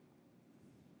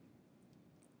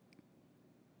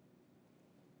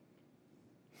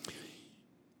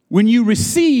 When you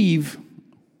receive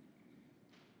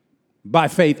by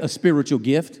faith a spiritual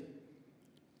gift,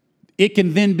 it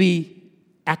can then be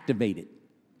activated.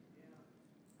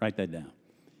 Write that down.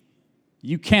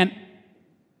 You can't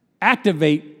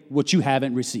activate what you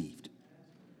haven't received.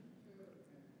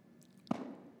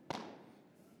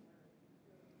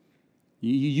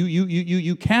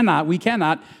 We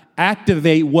cannot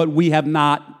activate what we have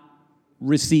not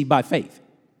received by faith.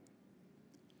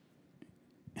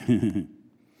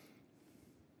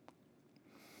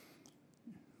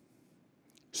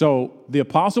 So the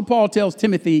Apostle Paul tells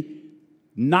Timothy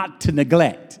not to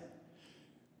neglect.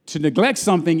 To neglect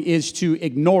something is to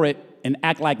ignore it and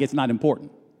act like it's not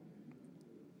important.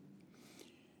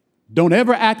 Don't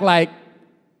ever act like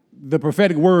the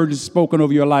prophetic words spoken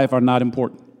over your life are not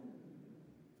important.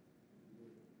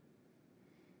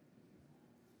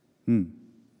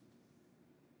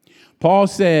 Paul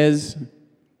says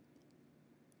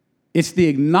it's the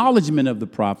acknowledgement of the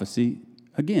prophecy,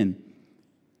 again,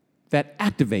 that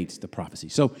activates the prophecy.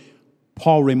 So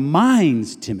Paul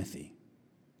reminds Timothy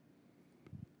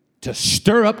to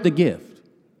stir up the gift.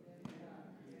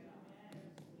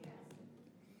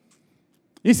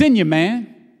 It's in you,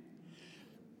 man.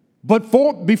 But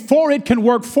before it can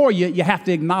work for you, you have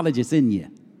to acknowledge it's in you.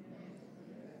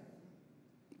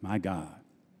 My God.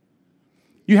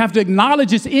 You have to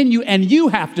acknowledge it's in you, and you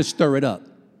have to stir it up.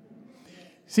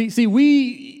 See,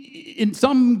 we, in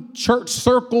some church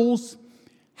circles,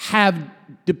 have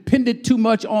depended too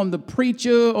much on the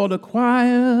preacher or the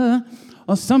choir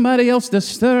or somebody else to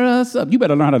stir us up. You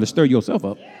better learn how to stir yourself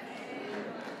up.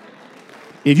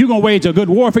 If you're going to wage a good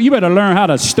warfare, you better learn how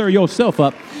to stir yourself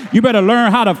up. You better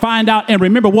learn how to find out and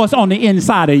remember what's on the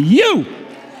inside of you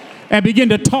and begin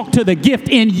to talk to the gift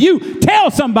in you. Tell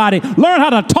somebody, learn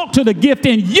how to talk to the gift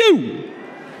in you.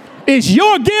 It's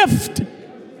your gift.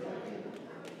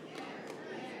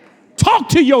 Talk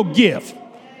to your gift.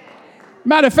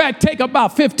 Matter of fact, take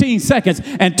about 15 seconds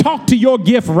and talk to your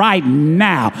gift right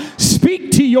now.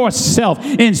 Speak to yourself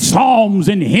in psalms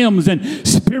and hymns and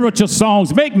spiritual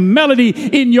songs. Make melody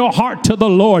in your heart to the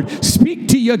Lord. Speak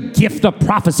to your gift of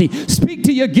prophecy. Speak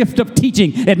to your gift of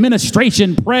teaching,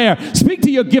 administration, prayer. Speak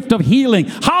to your gift of healing.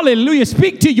 Hallelujah.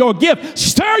 Speak to your gift.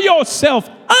 Stir yourself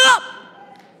up,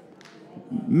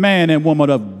 man and woman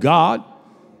of God.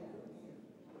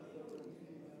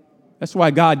 That's why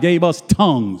God gave us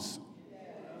tongues.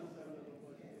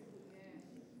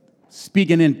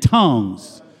 Speaking in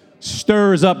tongues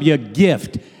stirs up your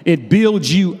gift. It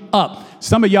builds you up.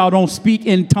 Some of y'all don't speak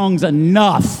in tongues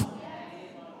enough.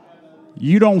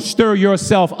 You don't stir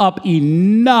yourself up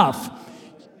enough.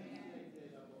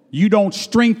 You don't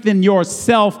strengthen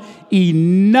yourself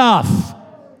enough.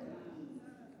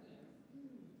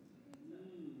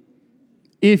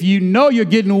 If you know you're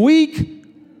getting weak,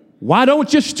 why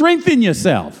don't you strengthen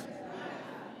yourself?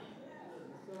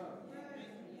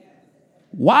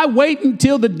 Why wait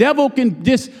until the devil can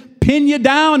just pin you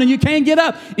down and you can't get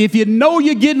up? If you know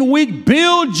you're getting weak,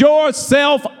 build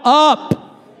yourself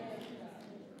up.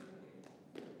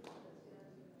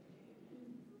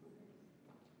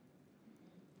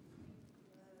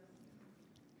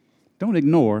 Don't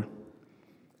ignore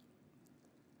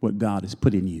what God has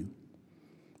put in you.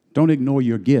 Don't ignore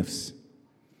your gifts.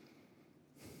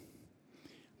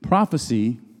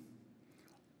 Prophecy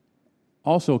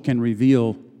also can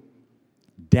reveal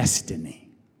destiny.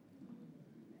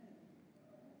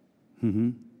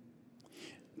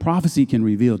 Prophecy can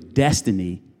reveal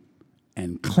destiny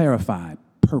and clarify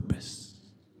purpose.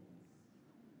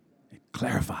 It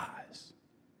clarifies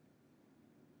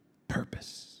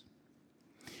purpose.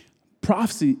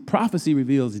 Prophecy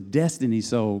reveals destiny,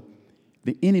 so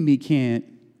the enemy can't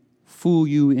fool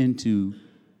you into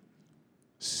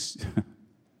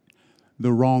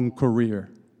the wrong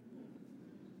career.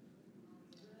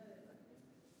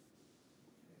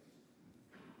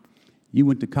 You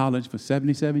went to college for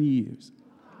 77 years.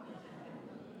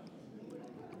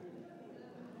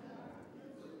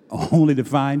 Only to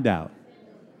find out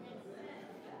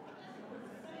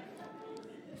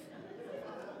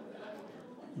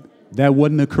that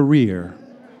wasn't a career.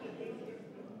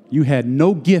 You had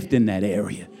no gift in that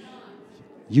area.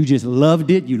 You just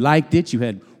loved it, you liked it, you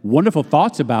had wonderful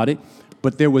thoughts about it,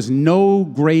 but there was no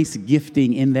grace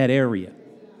gifting in that area.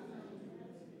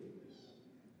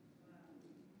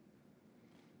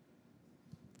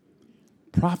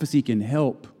 Prophecy can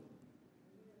help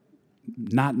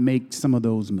not make some of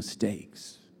those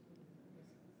mistakes.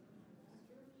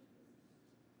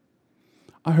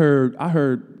 I heard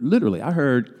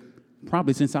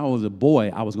probably since I was a boy,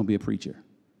 I was going to be a preacher.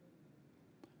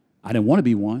 I didn't want to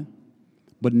be one,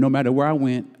 but no matter where I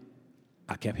went,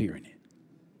 I kept hearing it.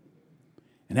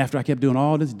 And after I kept doing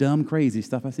all this dumb, crazy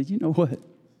stuff, I said, you know what?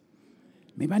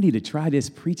 Maybe I need to try this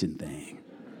preaching thing.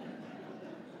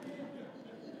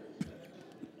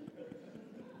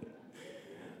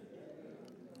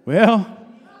 Well,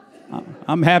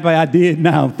 I'm happy I did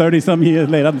now, 30-some years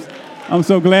later. I'm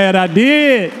so glad I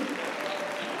did.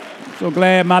 I'm so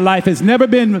glad my life has never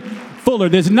been fuller.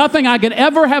 There's nothing I could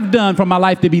ever have done for my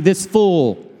life to be this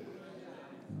full.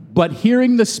 But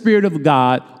hearing the Spirit of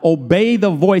God, obey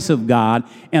the voice of God,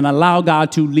 and allow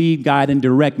God to lead, guide, and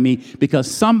direct me, because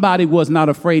somebody was not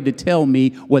afraid to tell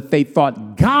me what they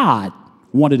thought God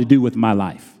wanted to do with my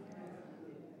life.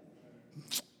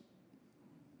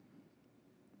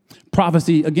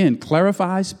 Prophecy, again,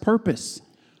 clarifies purpose.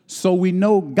 So we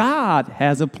know God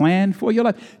has a plan for your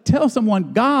life. Tell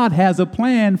someone, God has a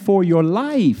plan for your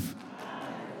life.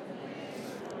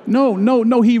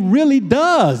 No, he really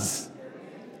does.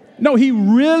 No, he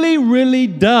really, really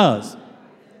does.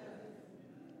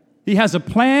 He has a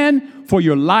plan for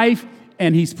your life,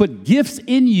 and he's put gifts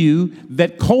in you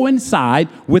that coincide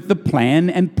with the plan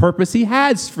and purpose he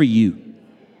has for you.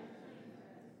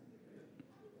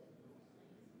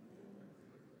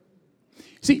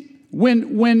 See,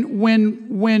 when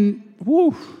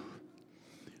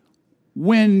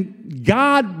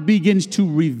God begins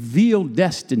to reveal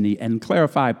destiny and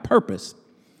clarify purpose,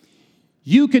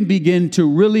 you can begin to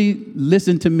really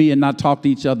listen to me and not talk to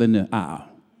each other in the aisle.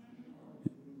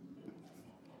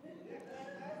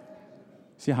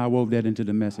 See how I wove that into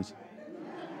the message?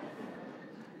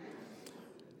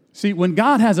 See, when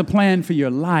God has a plan for your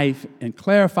life and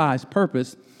clarifies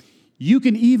purpose, you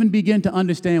can even begin to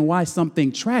understand why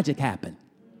something tragic happened.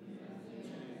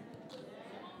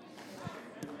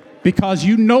 Because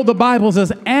you know the Bible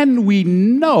says, and we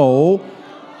know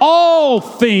all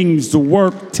things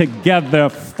work together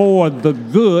for the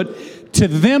good to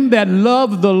them that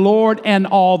love the Lord and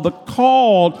all the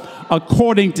called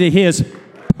according to his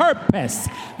purpose.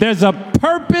 There's a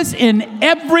purpose in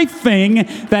everything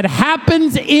that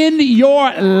happens in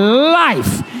your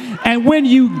life. And when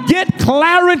you get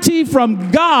clarity from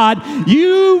God,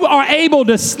 you are able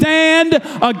to stand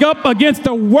up against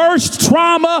the worst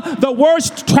trauma, the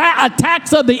worst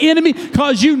attacks of the enemy,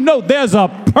 because you know there's a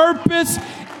purpose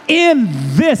in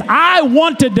this. I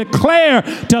want to declare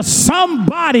to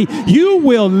somebody, you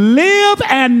will live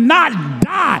and not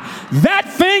die.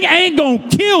 That thing ain't going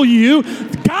to kill you.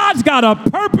 God's got a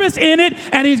purpose in it,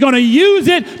 and he's going to use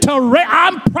it to,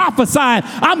 I'm prophesying,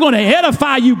 I'm going to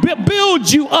edify you,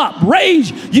 build you up,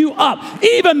 raise you up.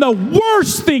 Even the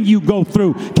worst thing you go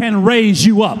through can raise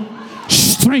you up,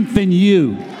 strengthen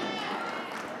you.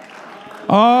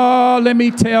 Oh, let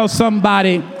me tell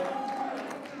somebody,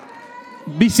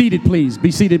 be seated, please.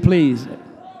 Be seated, please.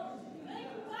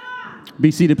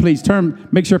 Be seated, please.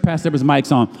 Make sure Pastor Deborah's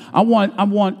mic's on. I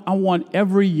want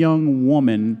every young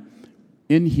woman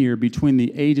in here between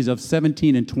the ages of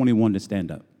 17 and 21 to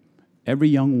stand up. Every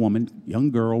young woman,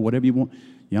 young girl, whatever you want,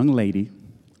 young lady.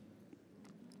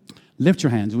 Lift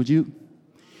your hands, would you?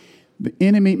 The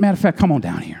enemy, matter of fact, come on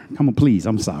down here. Come on, please.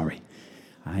 I'm sorry.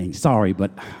 I ain't sorry,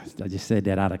 but I just said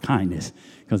that out of kindness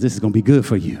because this is going to be good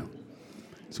for you.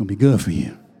 It's going to be good for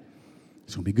you.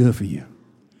 It's going to be good for you.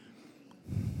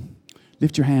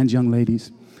 Lift your hands, young ladies.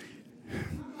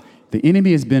 The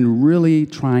enemy has been really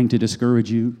trying to discourage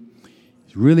you.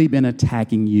 He's really been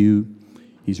attacking you.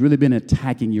 He's really been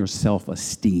attacking your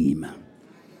self-esteem.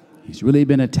 He's really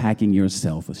been attacking your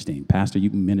self-esteem. Pastor, you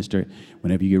can minister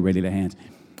whenever you get ready to hands.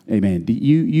 Amen.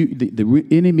 The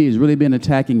enemy has really been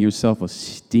attacking your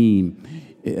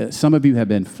self-esteem. Some of you have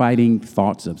been fighting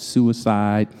thoughts of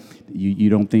suicide. You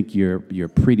don't think you're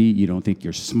pretty. You don't think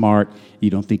you're smart. You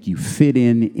don't think you fit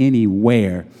in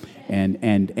anywhere. And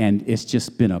it's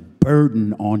just been a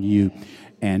burden on you.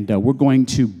 And we're going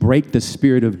to break the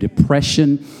spirit of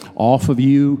depression off of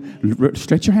you.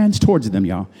 Stretch your hands towards them,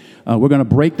 y'all. We're going to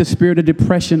break the spirit of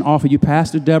depression off of you.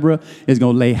 Pastor Deborah is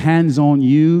going to lay hands on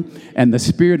you, and the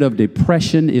spirit of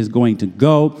depression is going to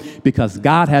go, because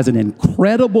God has an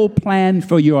incredible plan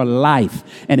for your life,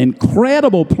 an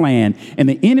incredible plan, and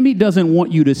the enemy doesn't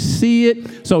want you to see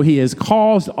it, so he has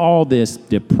caused all this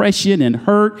depression and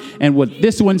hurt, and what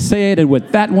this one said and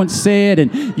what that one said,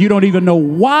 and you don't even know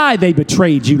why they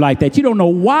betrayed you like that. You don't know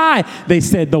why they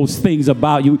said those things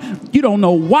about you. You don't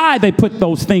know why they put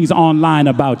those things online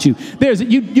about you.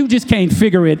 You just can't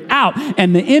figure it out.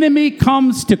 And the enemy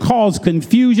comes to cause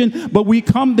confusion, but we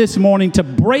come this morning to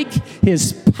break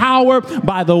his power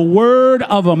by the word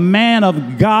of a man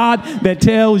of God that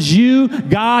tells you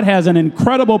God has an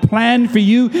incredible plan for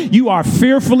you. You are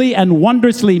fearfully and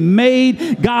wondrously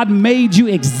made. God made you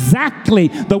exactly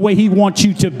the way he wants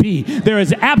you to be. There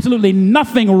is absolutely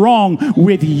nothing wrong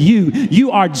with you.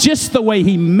 You are just the way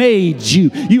he made you.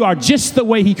 You are just the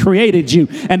way he created you.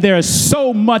 And there is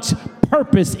so much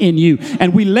purpose in you.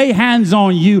 And we lay hands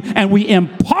on you and we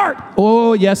impart,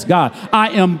 oh yes, God, I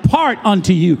impart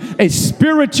unto you a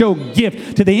spiritual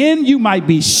gift, to the end you might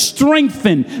be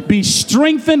strengthened. Be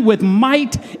strengthened with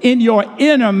might in your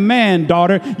inner man,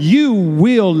 daughter. You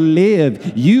will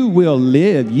live. You will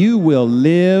live. You will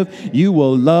live. You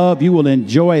will love. You will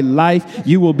enjoy life.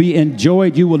 You will be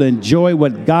enjoyed. You will enjoy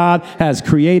what God has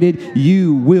created.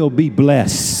 You will be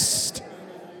blessed.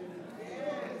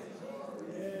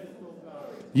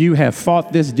 You have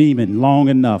fought this demon long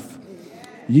enough.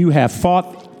 You have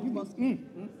fought. We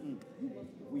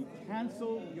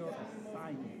cancel your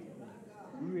assignment.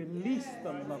 We release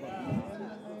the love of God.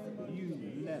 You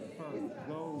let her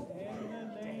go.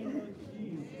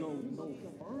 You go no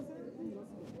further.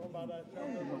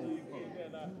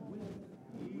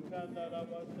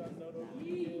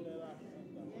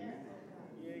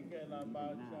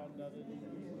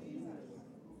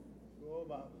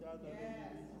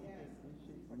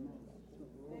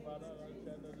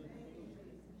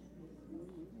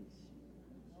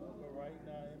 Cover right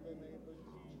now in the name of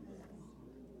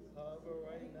Jesus. Cover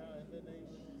right now in the name of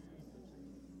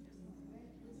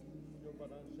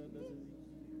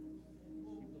Jesus.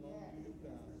 She belongs to you,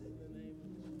 God, in the name of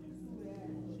Jesus.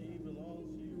 She belongs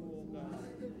to you, oh God.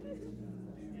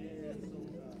 Yes, oh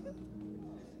God.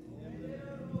 In the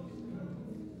name of Jesus.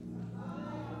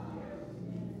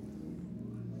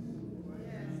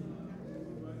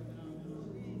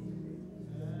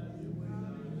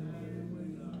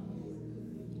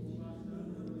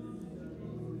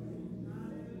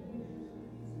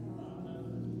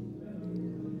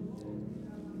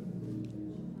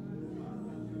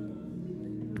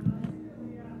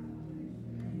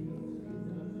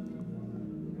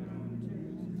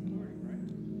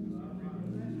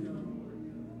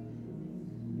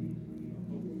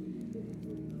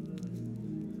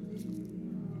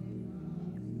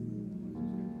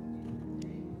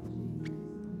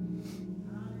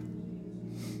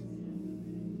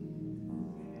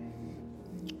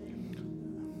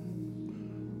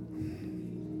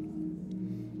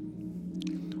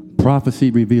 Prophecy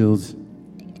reveals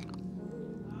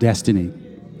destiny,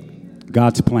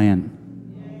 God's plan.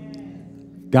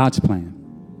 God's plan.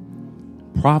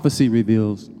 Prophecy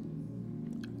reveals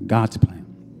God's plan.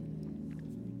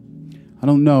 I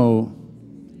don't know,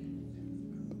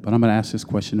 but I'm going to ask this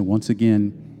question once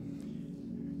again.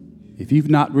 If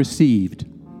you've not ever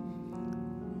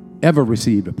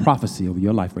received a prophecy over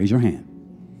your life, raise your hand.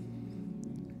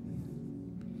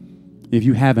 If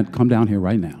you haven't, come down here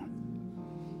right now.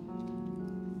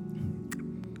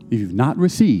 If you've not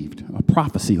received a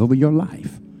prophecy over your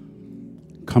life,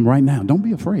 come right now. Don't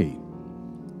be afraid.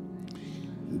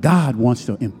 God wants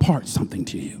to impart something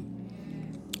to you,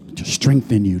 to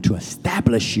strengthen you, to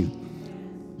establish you,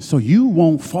 so you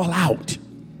won't fall out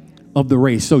of the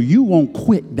race, so you won't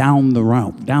quit down the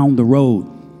road.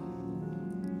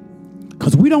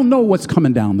 Because we don't know what's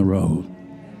coming down the road.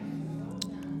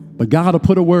 But God will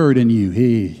put a word in you.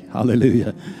 Hey,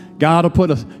 hallelujah. God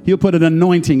will he'll put an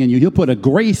anointing in you. He'll put a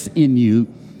grace in you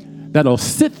that'll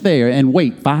sit there and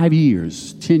wait 5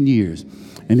 years, 10 years.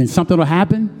 And then something will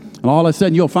happen, and all of a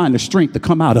sudden you'll find the strength to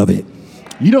come out of it.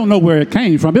 You don't know where it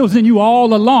came from. It was in you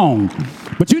all along.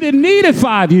 But you didn't need it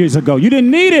 5 years ago. You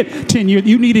didn't need it 10 years.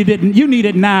 You need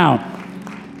it now.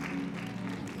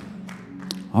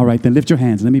 All right, then lift your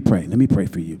hands. Let me pray. Let me pray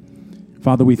for you.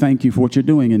 Father, we thank you for what you're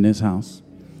doing in this house.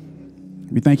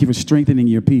 We thank you for strengthening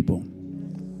your people.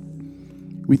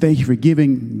 We thank you for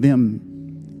giving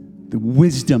them the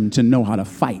wisdom to know how to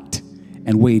fight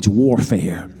and wage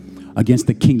warfare against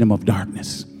the kingdom of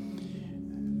darkness.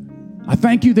 I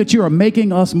thank you that you are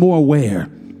making us more aware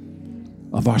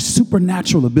of our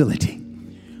supernatural ability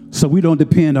so we don't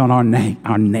depend on our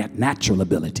natural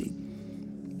ability.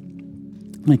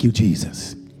 Thank you,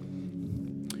 Jesus.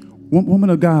 Woman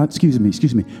of God, excuse me.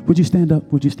 Would you stand up?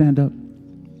 Would you stand up?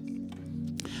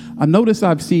 I noticed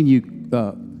I've seen you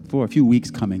for a few weeks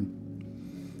coming.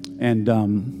 And,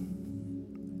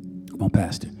 come on,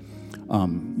 Pastor.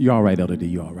 You're all right, Elder D,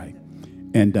 you're all right.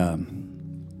 And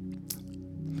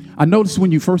I noticed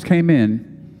when you first came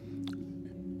in,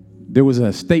 there was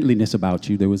a stateliness about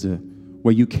you. There was a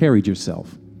way you carried yourself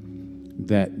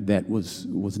that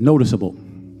was noticeable.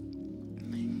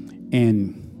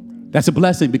 And that's a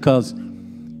blessing, because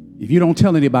if you don't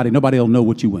tell anybody, nobody will know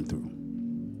what you went through.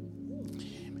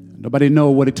 Nobody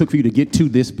know what it took for you to get to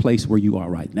this place where you are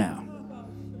right now.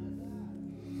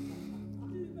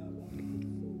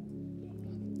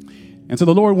 And so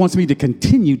the Lord wants me to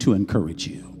continue to encourage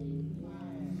you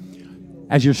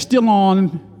as you're still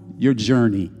on your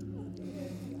journey,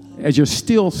 as you're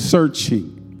still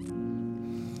searching.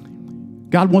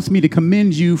 God wants me to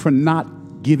commend you for not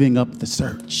giving up the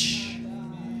search.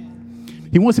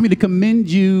 He wants me to commend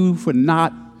you for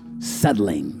not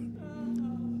settling,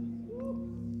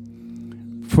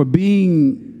 for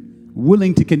being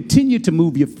willing to continue to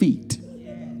move your feet.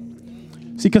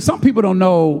 See, because some people don't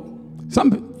know,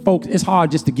 some folks, it's hard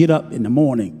just to get up in the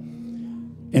morning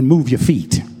and move your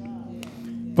feet.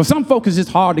 For some folks, it's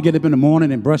hard to get up in the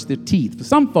morning and brush their teeth. For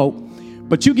some folk,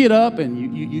 but you get up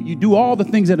and you do all the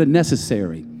things that are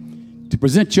necessary to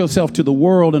present yourself to the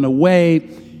world in a way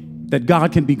that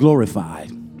God can be glorified.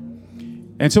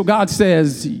 And so God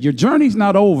says, your journey's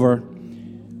not over,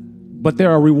 but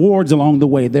there are rewards along the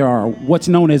way. There are what's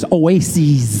known as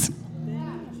oases.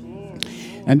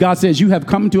 And God says, you have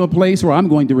come to a place where I'm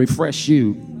going to refresh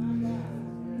you.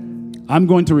 I'm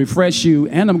going to refresh you,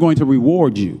 and I'm going to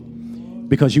reward you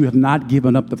because you have not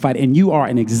given up the fight. And you are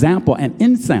an example, an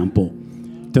ensample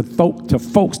to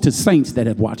folks, to saints that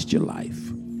have watched your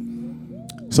life.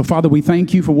 So, Father, we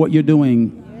thank you for what you're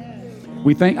doing.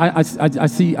 We thank. I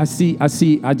see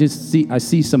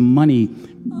some money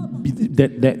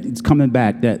that's coming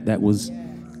back that was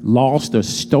lost or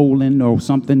stolen or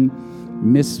something,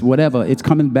 whatever. It's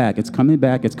coming back. It's coming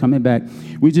back. It's coming back.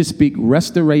 We just speak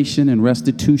restoration and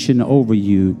restitution over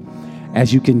you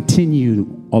as you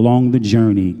continue along the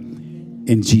journey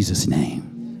in Jesus'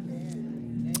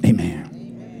 name. Amen.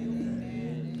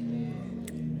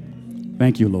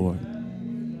 Thank you, Lord.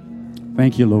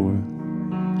 Thank you, Lord.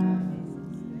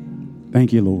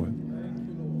 Thank you, Lord.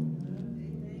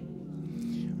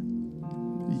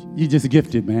 You just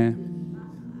gifted, man.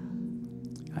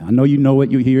 I know you know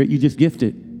it, you hear it, you just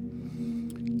gifted.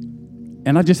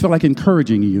 And I just feel like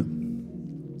encouraging you.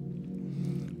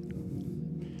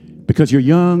 Because you're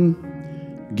young,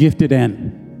 gifted,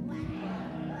 and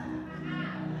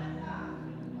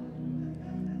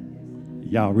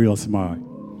y'all real smart.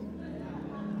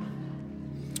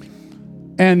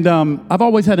 And I've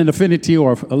always had an affinity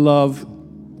or a love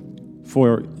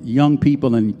for young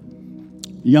people and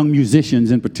young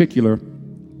musicians in particular,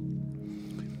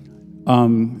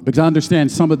 because I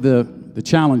understand some of the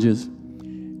challenges,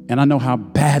 and I know how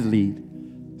badly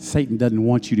Satan doesn't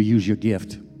want you to use your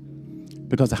gift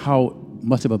because of how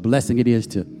much of a blessing it is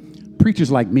to preachers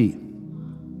like me.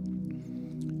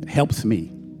 It helps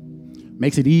me,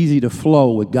 makes it easy to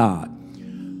flow with God.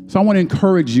 So I want to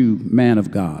encourage you, man of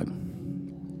God.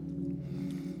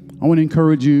 I want to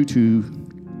encourage you to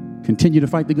continue to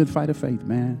fight the good fight of faith,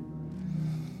 man.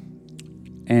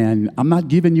 And I'm not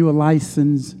giving you a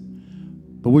license,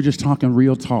 but we're just talking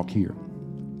real talk here.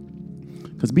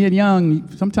 Because being young,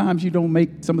 sometimes you don't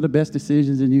make some of the best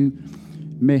decisions, and you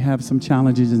may have some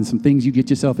challenges and some things you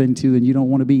get yourself into, and you don't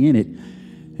want to be in it.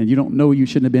 And you don't know you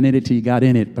shouldn't have been in it till you got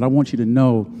in it. But I want you to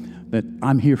know that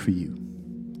I'm here for you.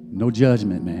 No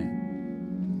judgment,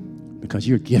 man. Because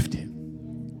you're gifted.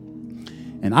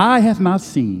 And eye hath not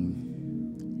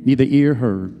seen, neither ear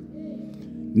heard,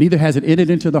 neither has it entered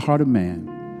into the heart of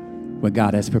man what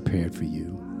God has prepared for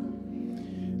you.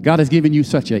 God has given you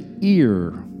such an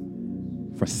ear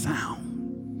for sound.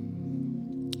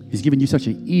 He's given you such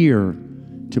an ear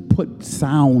to put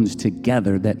sounds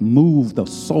together that move the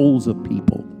souls of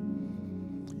people.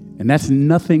 And that's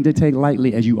nothing to take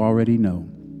lightly, as you already know.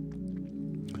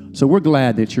 So we're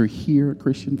glad that you're here at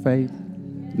Christian Faith.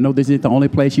 I know this isn't the only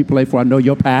place you play for. I know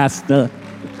your pastor.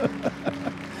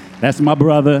 That's my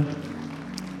brother.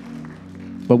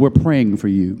 But we're praying for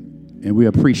you, and we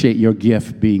appreciate your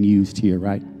gift being used here,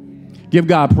 right? Give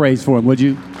God praise for him, would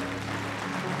you?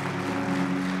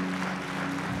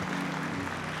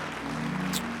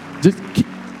 Just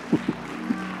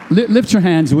lift your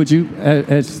hands, would you?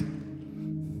 As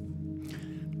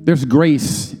there's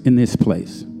grace in this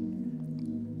place.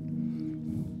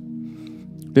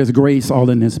 There's grace all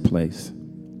in this place.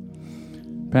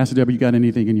 Pastor Deborah, you got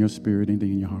anything in your spirit,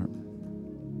 anything in your heart?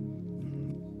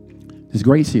 There's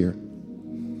grace here.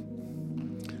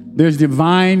 There's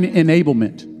divine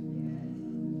enablement.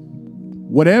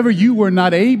 Whatever you were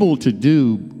not able to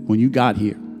do when you got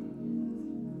here,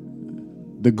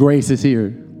 the grace is here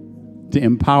to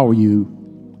empower you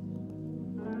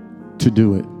to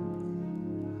do it.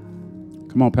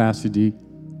 Come on, Pastor D.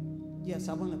 Yes,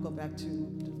 I want to go back to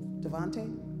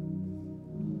Devante.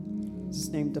 Is his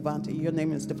name Devante? Your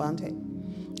name is Devante.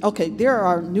 Okay, there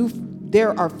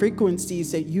are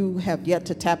frequencies that you have yet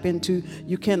to tap into.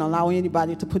 You can't allow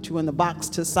anybody to put you in the box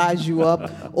to size you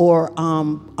up or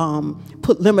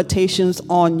put limitations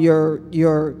on your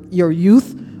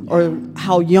youth or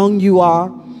how young you are.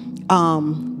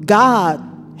 God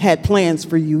had plans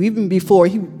for you even before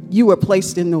you were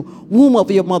placed in the womb of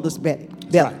your mother's belly.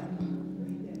 Right.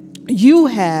 You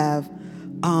have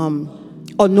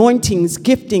anointings,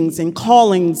 giftings, and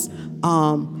callings.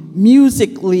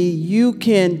 Musically, you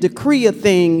can decree a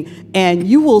thing and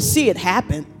you will see it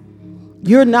happen.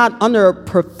 You're not under a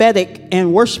prophetic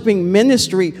and worshiping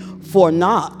ministry for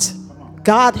naught.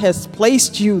 God has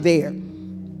placed you there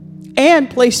and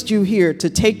placed you here to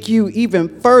take you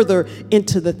even further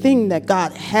into the thing that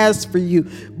God has for you.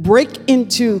 Break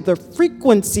into the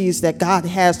frequencies that God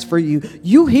has for you.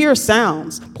 You hear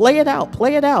sounds. Play it out.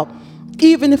 Play it out.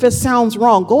 Even if it sounds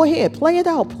wrong, go ahead, play it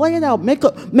out, play it out. Make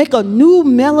a new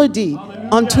melody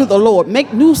unto the Lord.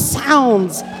 Make new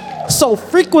sounds so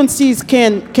frequencies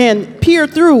can peer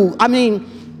through. I mean,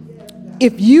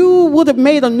 if you would have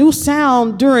made a new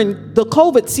sound during the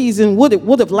COVID season, would it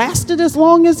have lasted as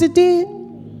long as it did?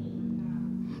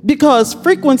 Because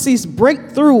frequencies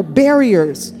break through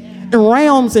barriers and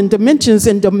realms and dimensions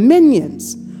and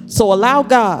dominions. So allow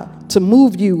God to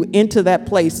move you into that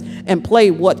place and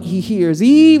play what he hears,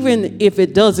 even if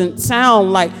it doesn't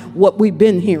sound like what we've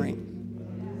been hearing.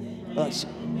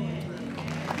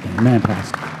 Amen,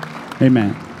 Pastor.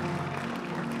 Amen.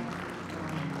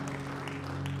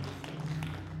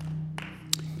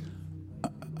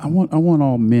 I want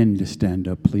all men to stand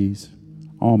up, please.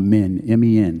 All men,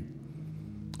 M-E-N.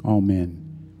 All men.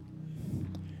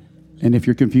 And if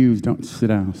you're confused, don't sit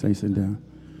down. Sit down.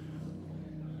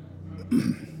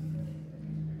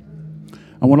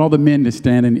 I want all the men to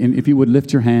stand, and if you would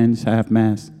lift your hands, half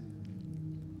mast.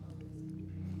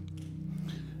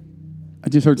 I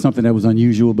just heard something that was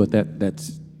unusual, but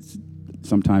that's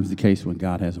sometimes the case when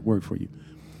God has a word for you.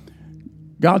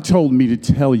 God told me to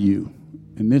tell you,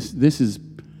 and this is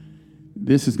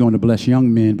going to bless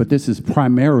young men, but this is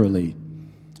primarily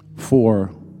for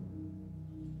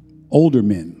older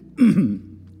men.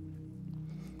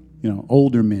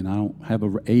 Older men. I don't have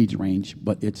an age range,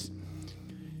 but it's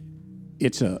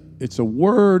a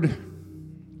word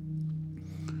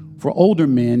for older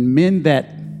men that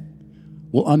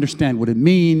will understand what it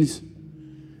means.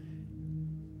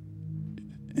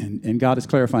 And God is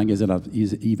clarifying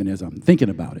even as I'm thinking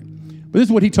about it. But this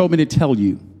is what he told me to tell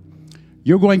you.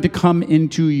 You're going to come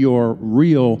into your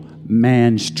real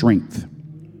man strength.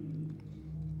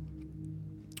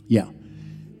 Yeah.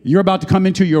 You're about to come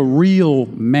into your real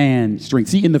man strength.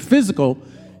 See, in the physical,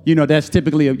 that's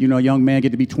typically a young man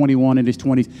get to be 21 in his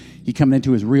 20s. He coming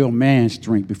into his real man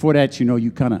strength. Before that,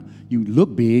 you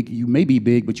look big. You may be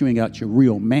big, but you ain't got your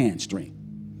real man strength.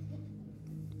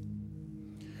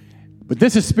 But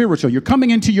this is spiritual. You're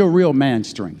coming into your real man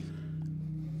strength.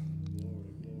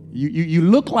 You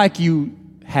look like you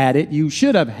had it. You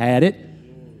should have had it.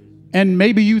 And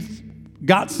maybe you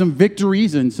got some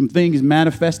victories and some things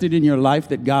manifested in your life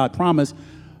that God promised,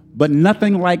 but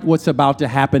nothing like what's about to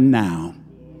happen now.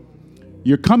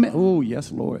 You're coming, oh,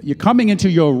 yes, Lord. You're coming into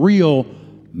your real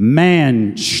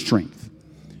man strength.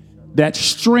 That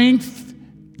strength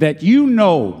that you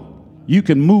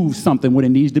can move something when it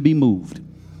needs to be moved.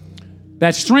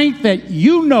 That strength that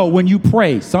when you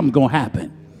pray, something's going to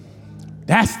happen.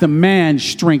 That's the man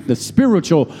strength, the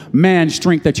spiritual man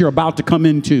strength that you're about to come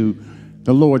into.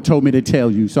 The Lord told me to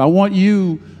tell you. So I want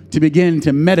you to begin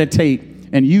to meditate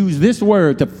and use this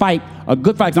word to fight a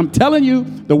good fight. 'Cause I'm telling you,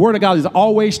 the word of God is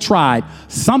always tried.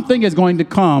 Something is going to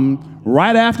come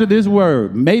right after this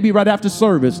word, maybe right after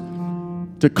service,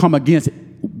 to come against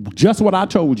just what I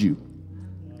told you.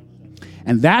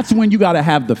 And that's when you got to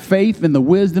have the faith and the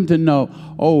wisdom to know,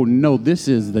 oh no, this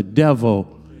is the devil.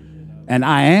 And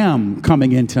I am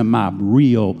coming into my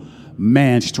real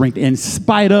man strength in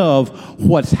spite of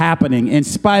what's happening, in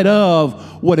spite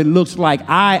of what it looks like.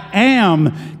 I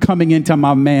am coming into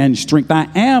my man strength. I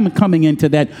am coming into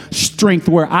that strength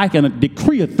where I can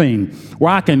decree a thing,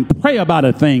 where I can pray about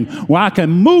a thing, where I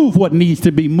can move what needs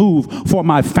to be moved for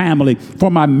my family, for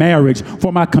my marriage,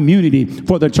 for my community,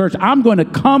 for the church. I'm going to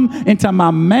come into my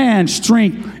man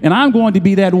strength, and I'm going to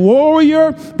be that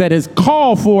warrior that is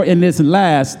called for in this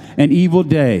last and evil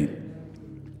day.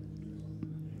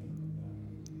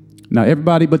 Now,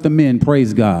 everybody but the men,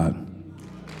 praise God.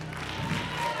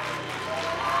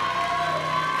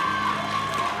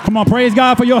 Come on, praise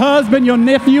God for your husband, your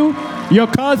nephew, your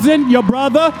cousin, your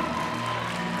brother,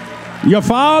 your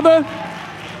father.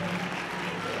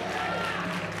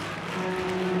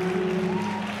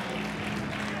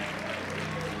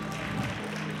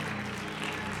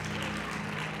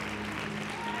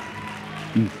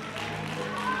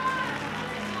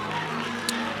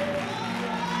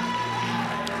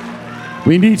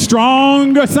 We need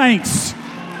stronger saints,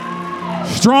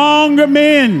 stronger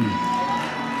men,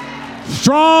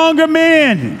 strong in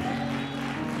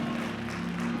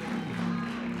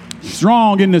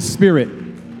the spirit,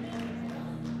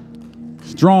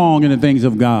 strong in the things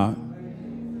of God.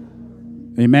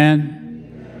 Amen.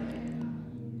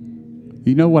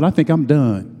 You know what? I think I'm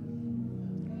done.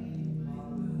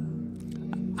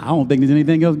 I don't think there's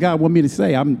anything else God wants me to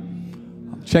say.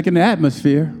 I'm checking the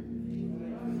atmosphere.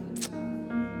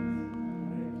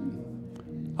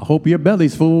 I hope your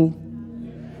belly's full.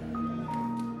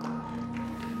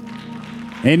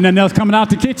 Ain't nothing else coming out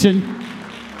the kitchen.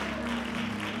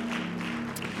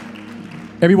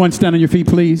 Everyone stand on your feet,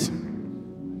 please.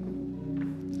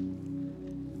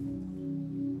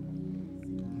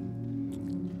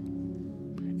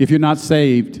 If you're not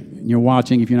saved, and you're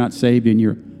watching, if you're not saved and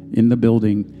you're in the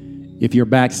building, if you're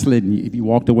backslidden, if you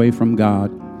walked away from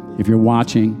God, if you're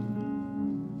watching,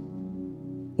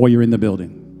 or you're in the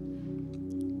building,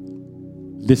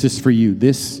 this is for you.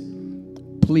 This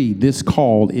plea, this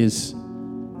call is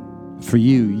for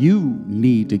you. You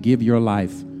need to give your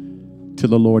life to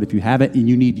the Lord if you haven't, and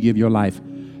you need to give your life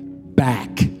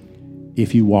back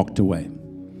if you walked away.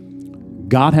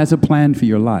 God has a plan for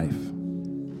your life.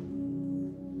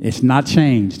 It's not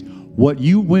changed. What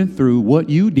you went through, what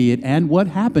you did, and what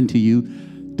happened to you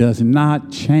does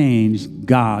not change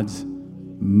God's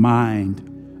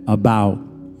mind about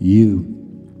you.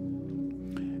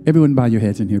 Everyone bow your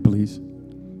heads in here, please. I'm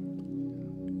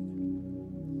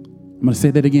going to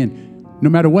say that again. No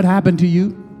matter what happened to you,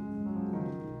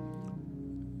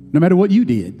 no matter what you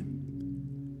did,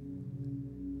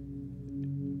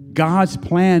 God's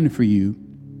plan for you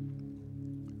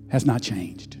has not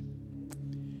changed.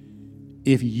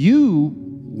 If you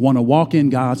want to walk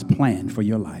in God's plan for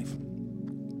your life,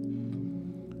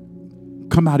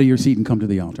 come out of your seat and come to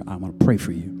the altar. I want to pray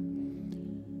for you.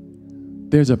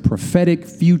 There's a prophetic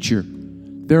future.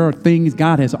 There are things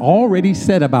God has already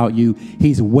said about you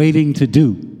He's waiting to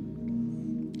do.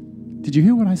 Did you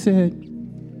hear what I said?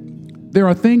 There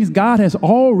are things God has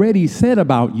already said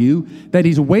about you that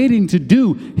He's waiting to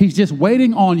do. He's just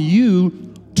waiting on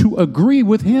you to agree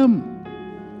with Him.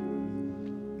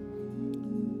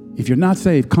 If you're not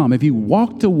saved, come. If you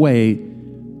walked away,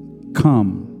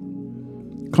 come.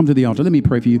 Come to the altar. Let me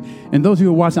pray for you. And those of you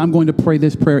who are watching, I'm going to pray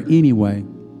this prayer anyway.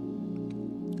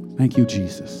 Thank you,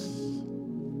 Jesus.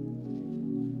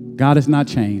 God has not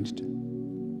changed.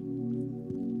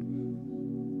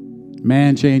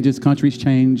 Man changes, countries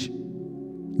change,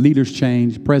 leaders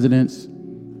change, presidents,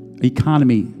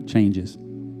 economy changes,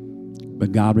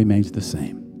 but God remains the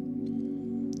same.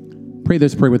 Pray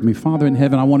this prayer with me. Father in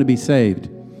heaven, I want to be saved.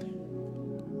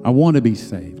 I want to be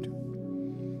saved.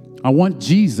 I want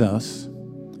Jesus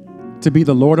to be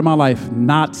the Lord of my life,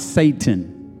 not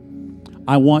Satan.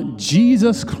 I want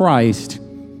Jesus Christ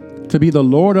to be the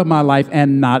Lord of my life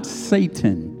and not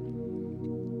Satan.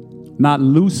 Not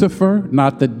Lucifer,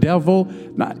 not the devil,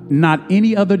 not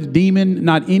any other demon,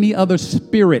 not any other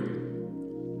spirit.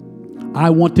 I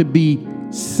want to be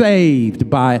saved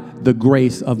by the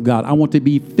grace of God. I want to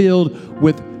be filled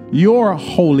with your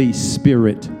Holy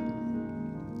Spirit.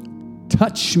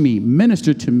 Touch me,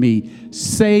 minister to me,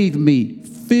 save me,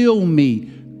 fill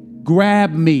me,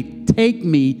 grab me, take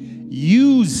me,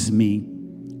 use me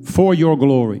for your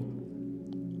glory.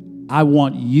 I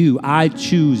want you. I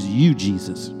choose you,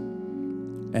 Jesus,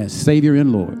 as Savior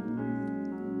and Lord.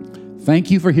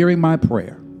 Thank you for hearing my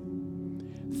prayer.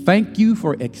 Thank you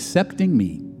for accepting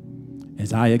me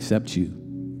as I accept you.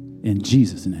 In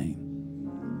Jesus'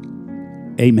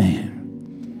 name,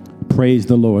 amen. Praise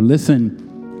the Lord.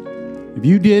 Listen, if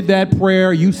you did that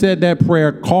prayer, you said that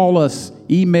prayer, call us,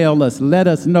 email us, let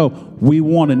us know. We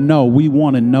want to know. We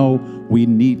want to know. We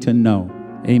need to know.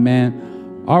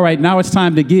 Amen. All right, now it's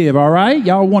time to give. All right,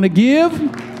 y'all want to give?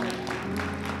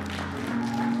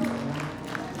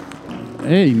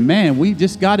 Amen. We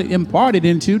just got it imparted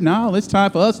into. Now it's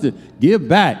time for us to give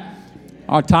back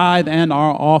our tithe and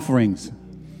our offerings.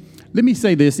 Let me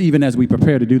say this, even as we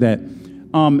prepare to do that.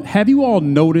 Have you all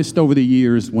noticed over the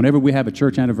years, whenever we have a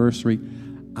church anniversary,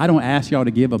 I don't ask y'all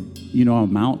to give a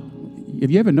amount.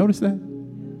 Have you ever noticed that?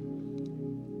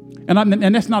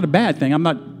 And that's not a bad thing. I'm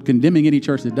not condemning any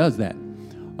church that does that,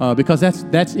 because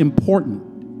that's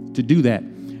important to do that.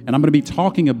 And I'm going to be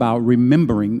talking about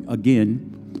remembering again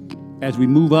as we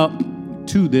move up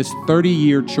to this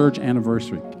 30-year church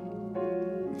anniversary.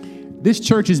 This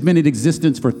church has been in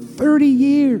existence for 30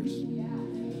 years.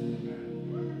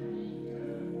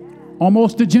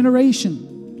 Almost a generation.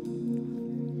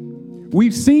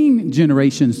 We've seen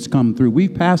generations come through.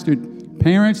 We've pastored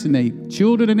parents and their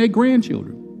children and their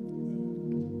grandchildren.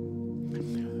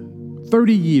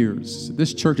 30 years,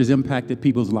 this church has impacted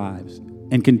people's lives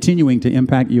and continuing to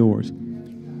impact yours.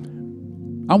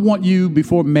 I want you,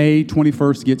 before May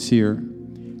 21st gets here,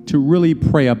 to really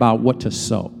pray about what to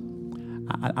sow.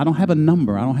 I don't have a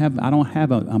number. I don't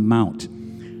have an amount.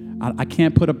 I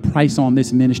can't put a price on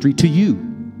this ministry to you.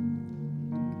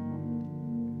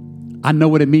 I know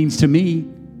what it means to me.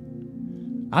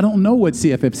 I don't know what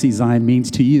CFFC Zion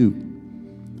means to you.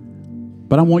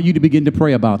 But I want you to begin to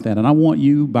pray about that. And I want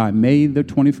you, by May the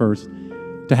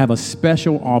 21st, to have a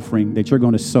special offering that you're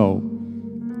going to sow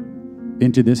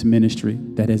into this ministry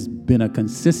that has been a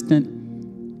consistent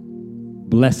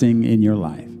blessing in your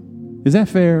life. Is that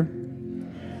fair?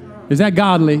 Is that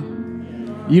godly?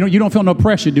 You don't feel no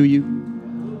pressure, do you?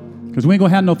 Because we ain't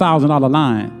gonna have no $1,000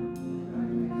 line.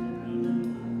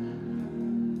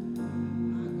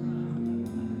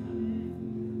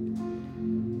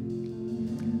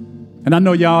 And I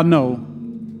know y'all know,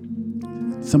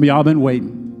 some of y'all been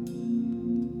waiting.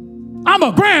 I'm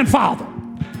a grandfather.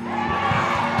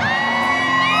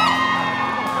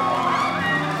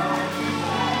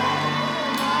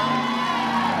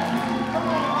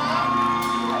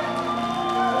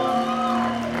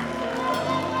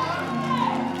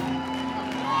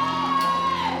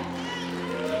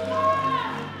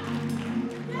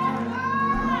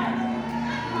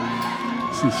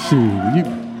 Shoot,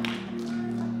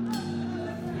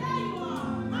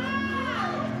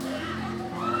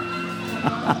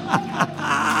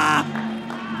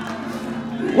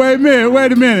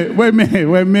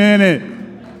 Wait a minute.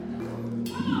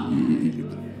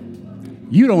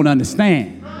 You don't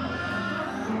understand.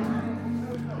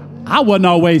 I wasn't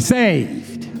always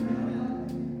saved.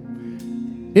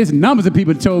 There's numbers of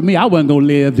people that told me I wasn't going to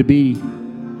live to be,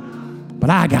 but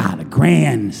I got a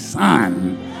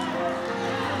grandson.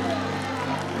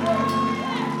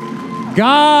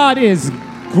 God is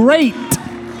great.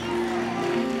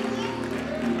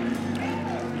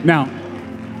 Now,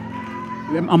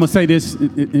 I'm going to say this,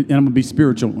 and I'm going to be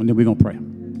spiritual, and then we're going to pray.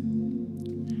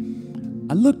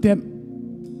 I looked at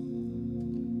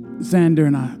Xander,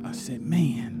 and I said,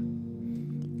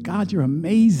 man, God, you're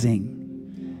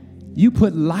amazing. You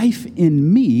put life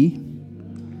in me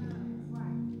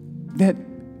that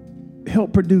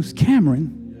helped produce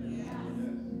Cameron,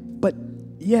 but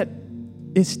yet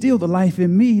it's still the life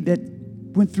in me that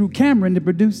went through Cameron to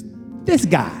produce this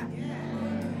guy.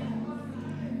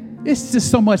 It's just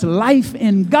so much life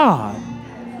in God.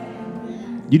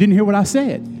 You didn't hear what I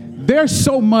said. There's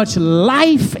so much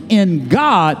life in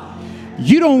God,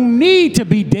 you don't need to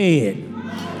be dead.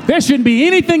 There shouldn't be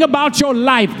anything about your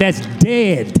life that's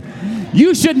dead.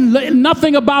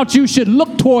 Nothing about you should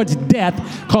look towards death,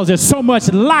 because there's so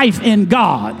much life in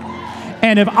God.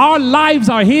 And if our lives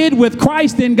are hid with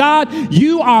Christ in God,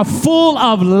 you are full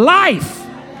of life.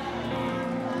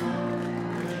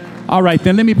 All right,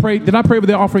 then let me pray. Did I pray with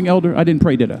the offering, elder? I didn't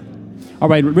pray, did I? All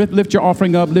right, lift your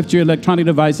offering up, lift your electronic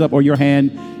device up, or your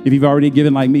hand if you've already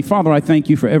given like me. Father, I thank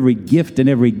you for every gift and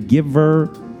every giver.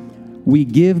 We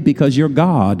give because you're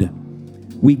God.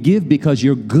 We give because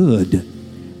you're good.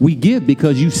 We give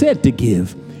because you said to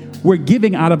give. We're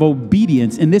giving out of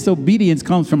obedience, and this obedience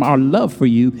comes from our love for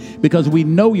you, because we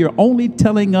know you're only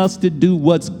telling us to do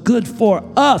what's good for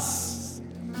us,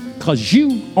 because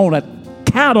you own a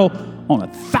cattle on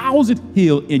 1,000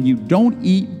 hill and you don't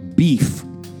eat beef.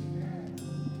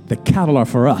 The cattle are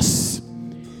for us.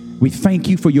 We thank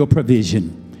you for your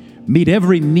provision. Meet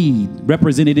every need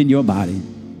represented in your body.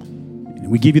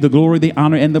 And we give you the glory, the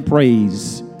honor, and the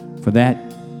praise for that.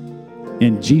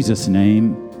 In Jesus'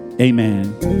 name,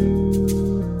 amen.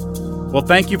 Well,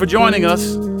 thank you for joining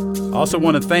us. I also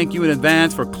want to thank you in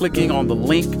advance for clicking on the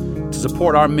link to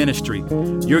support our ministry.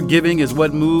 Your giving is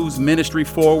what moves ministry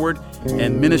forward,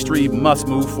 and ministry must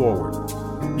move forward.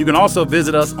 You can also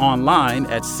visit us online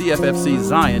at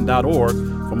cffczion.org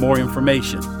for more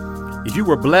information. If you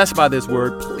were blessed by this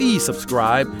word, please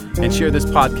subscribe and share this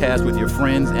podcast with your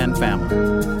friends and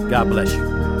family. God bless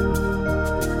you.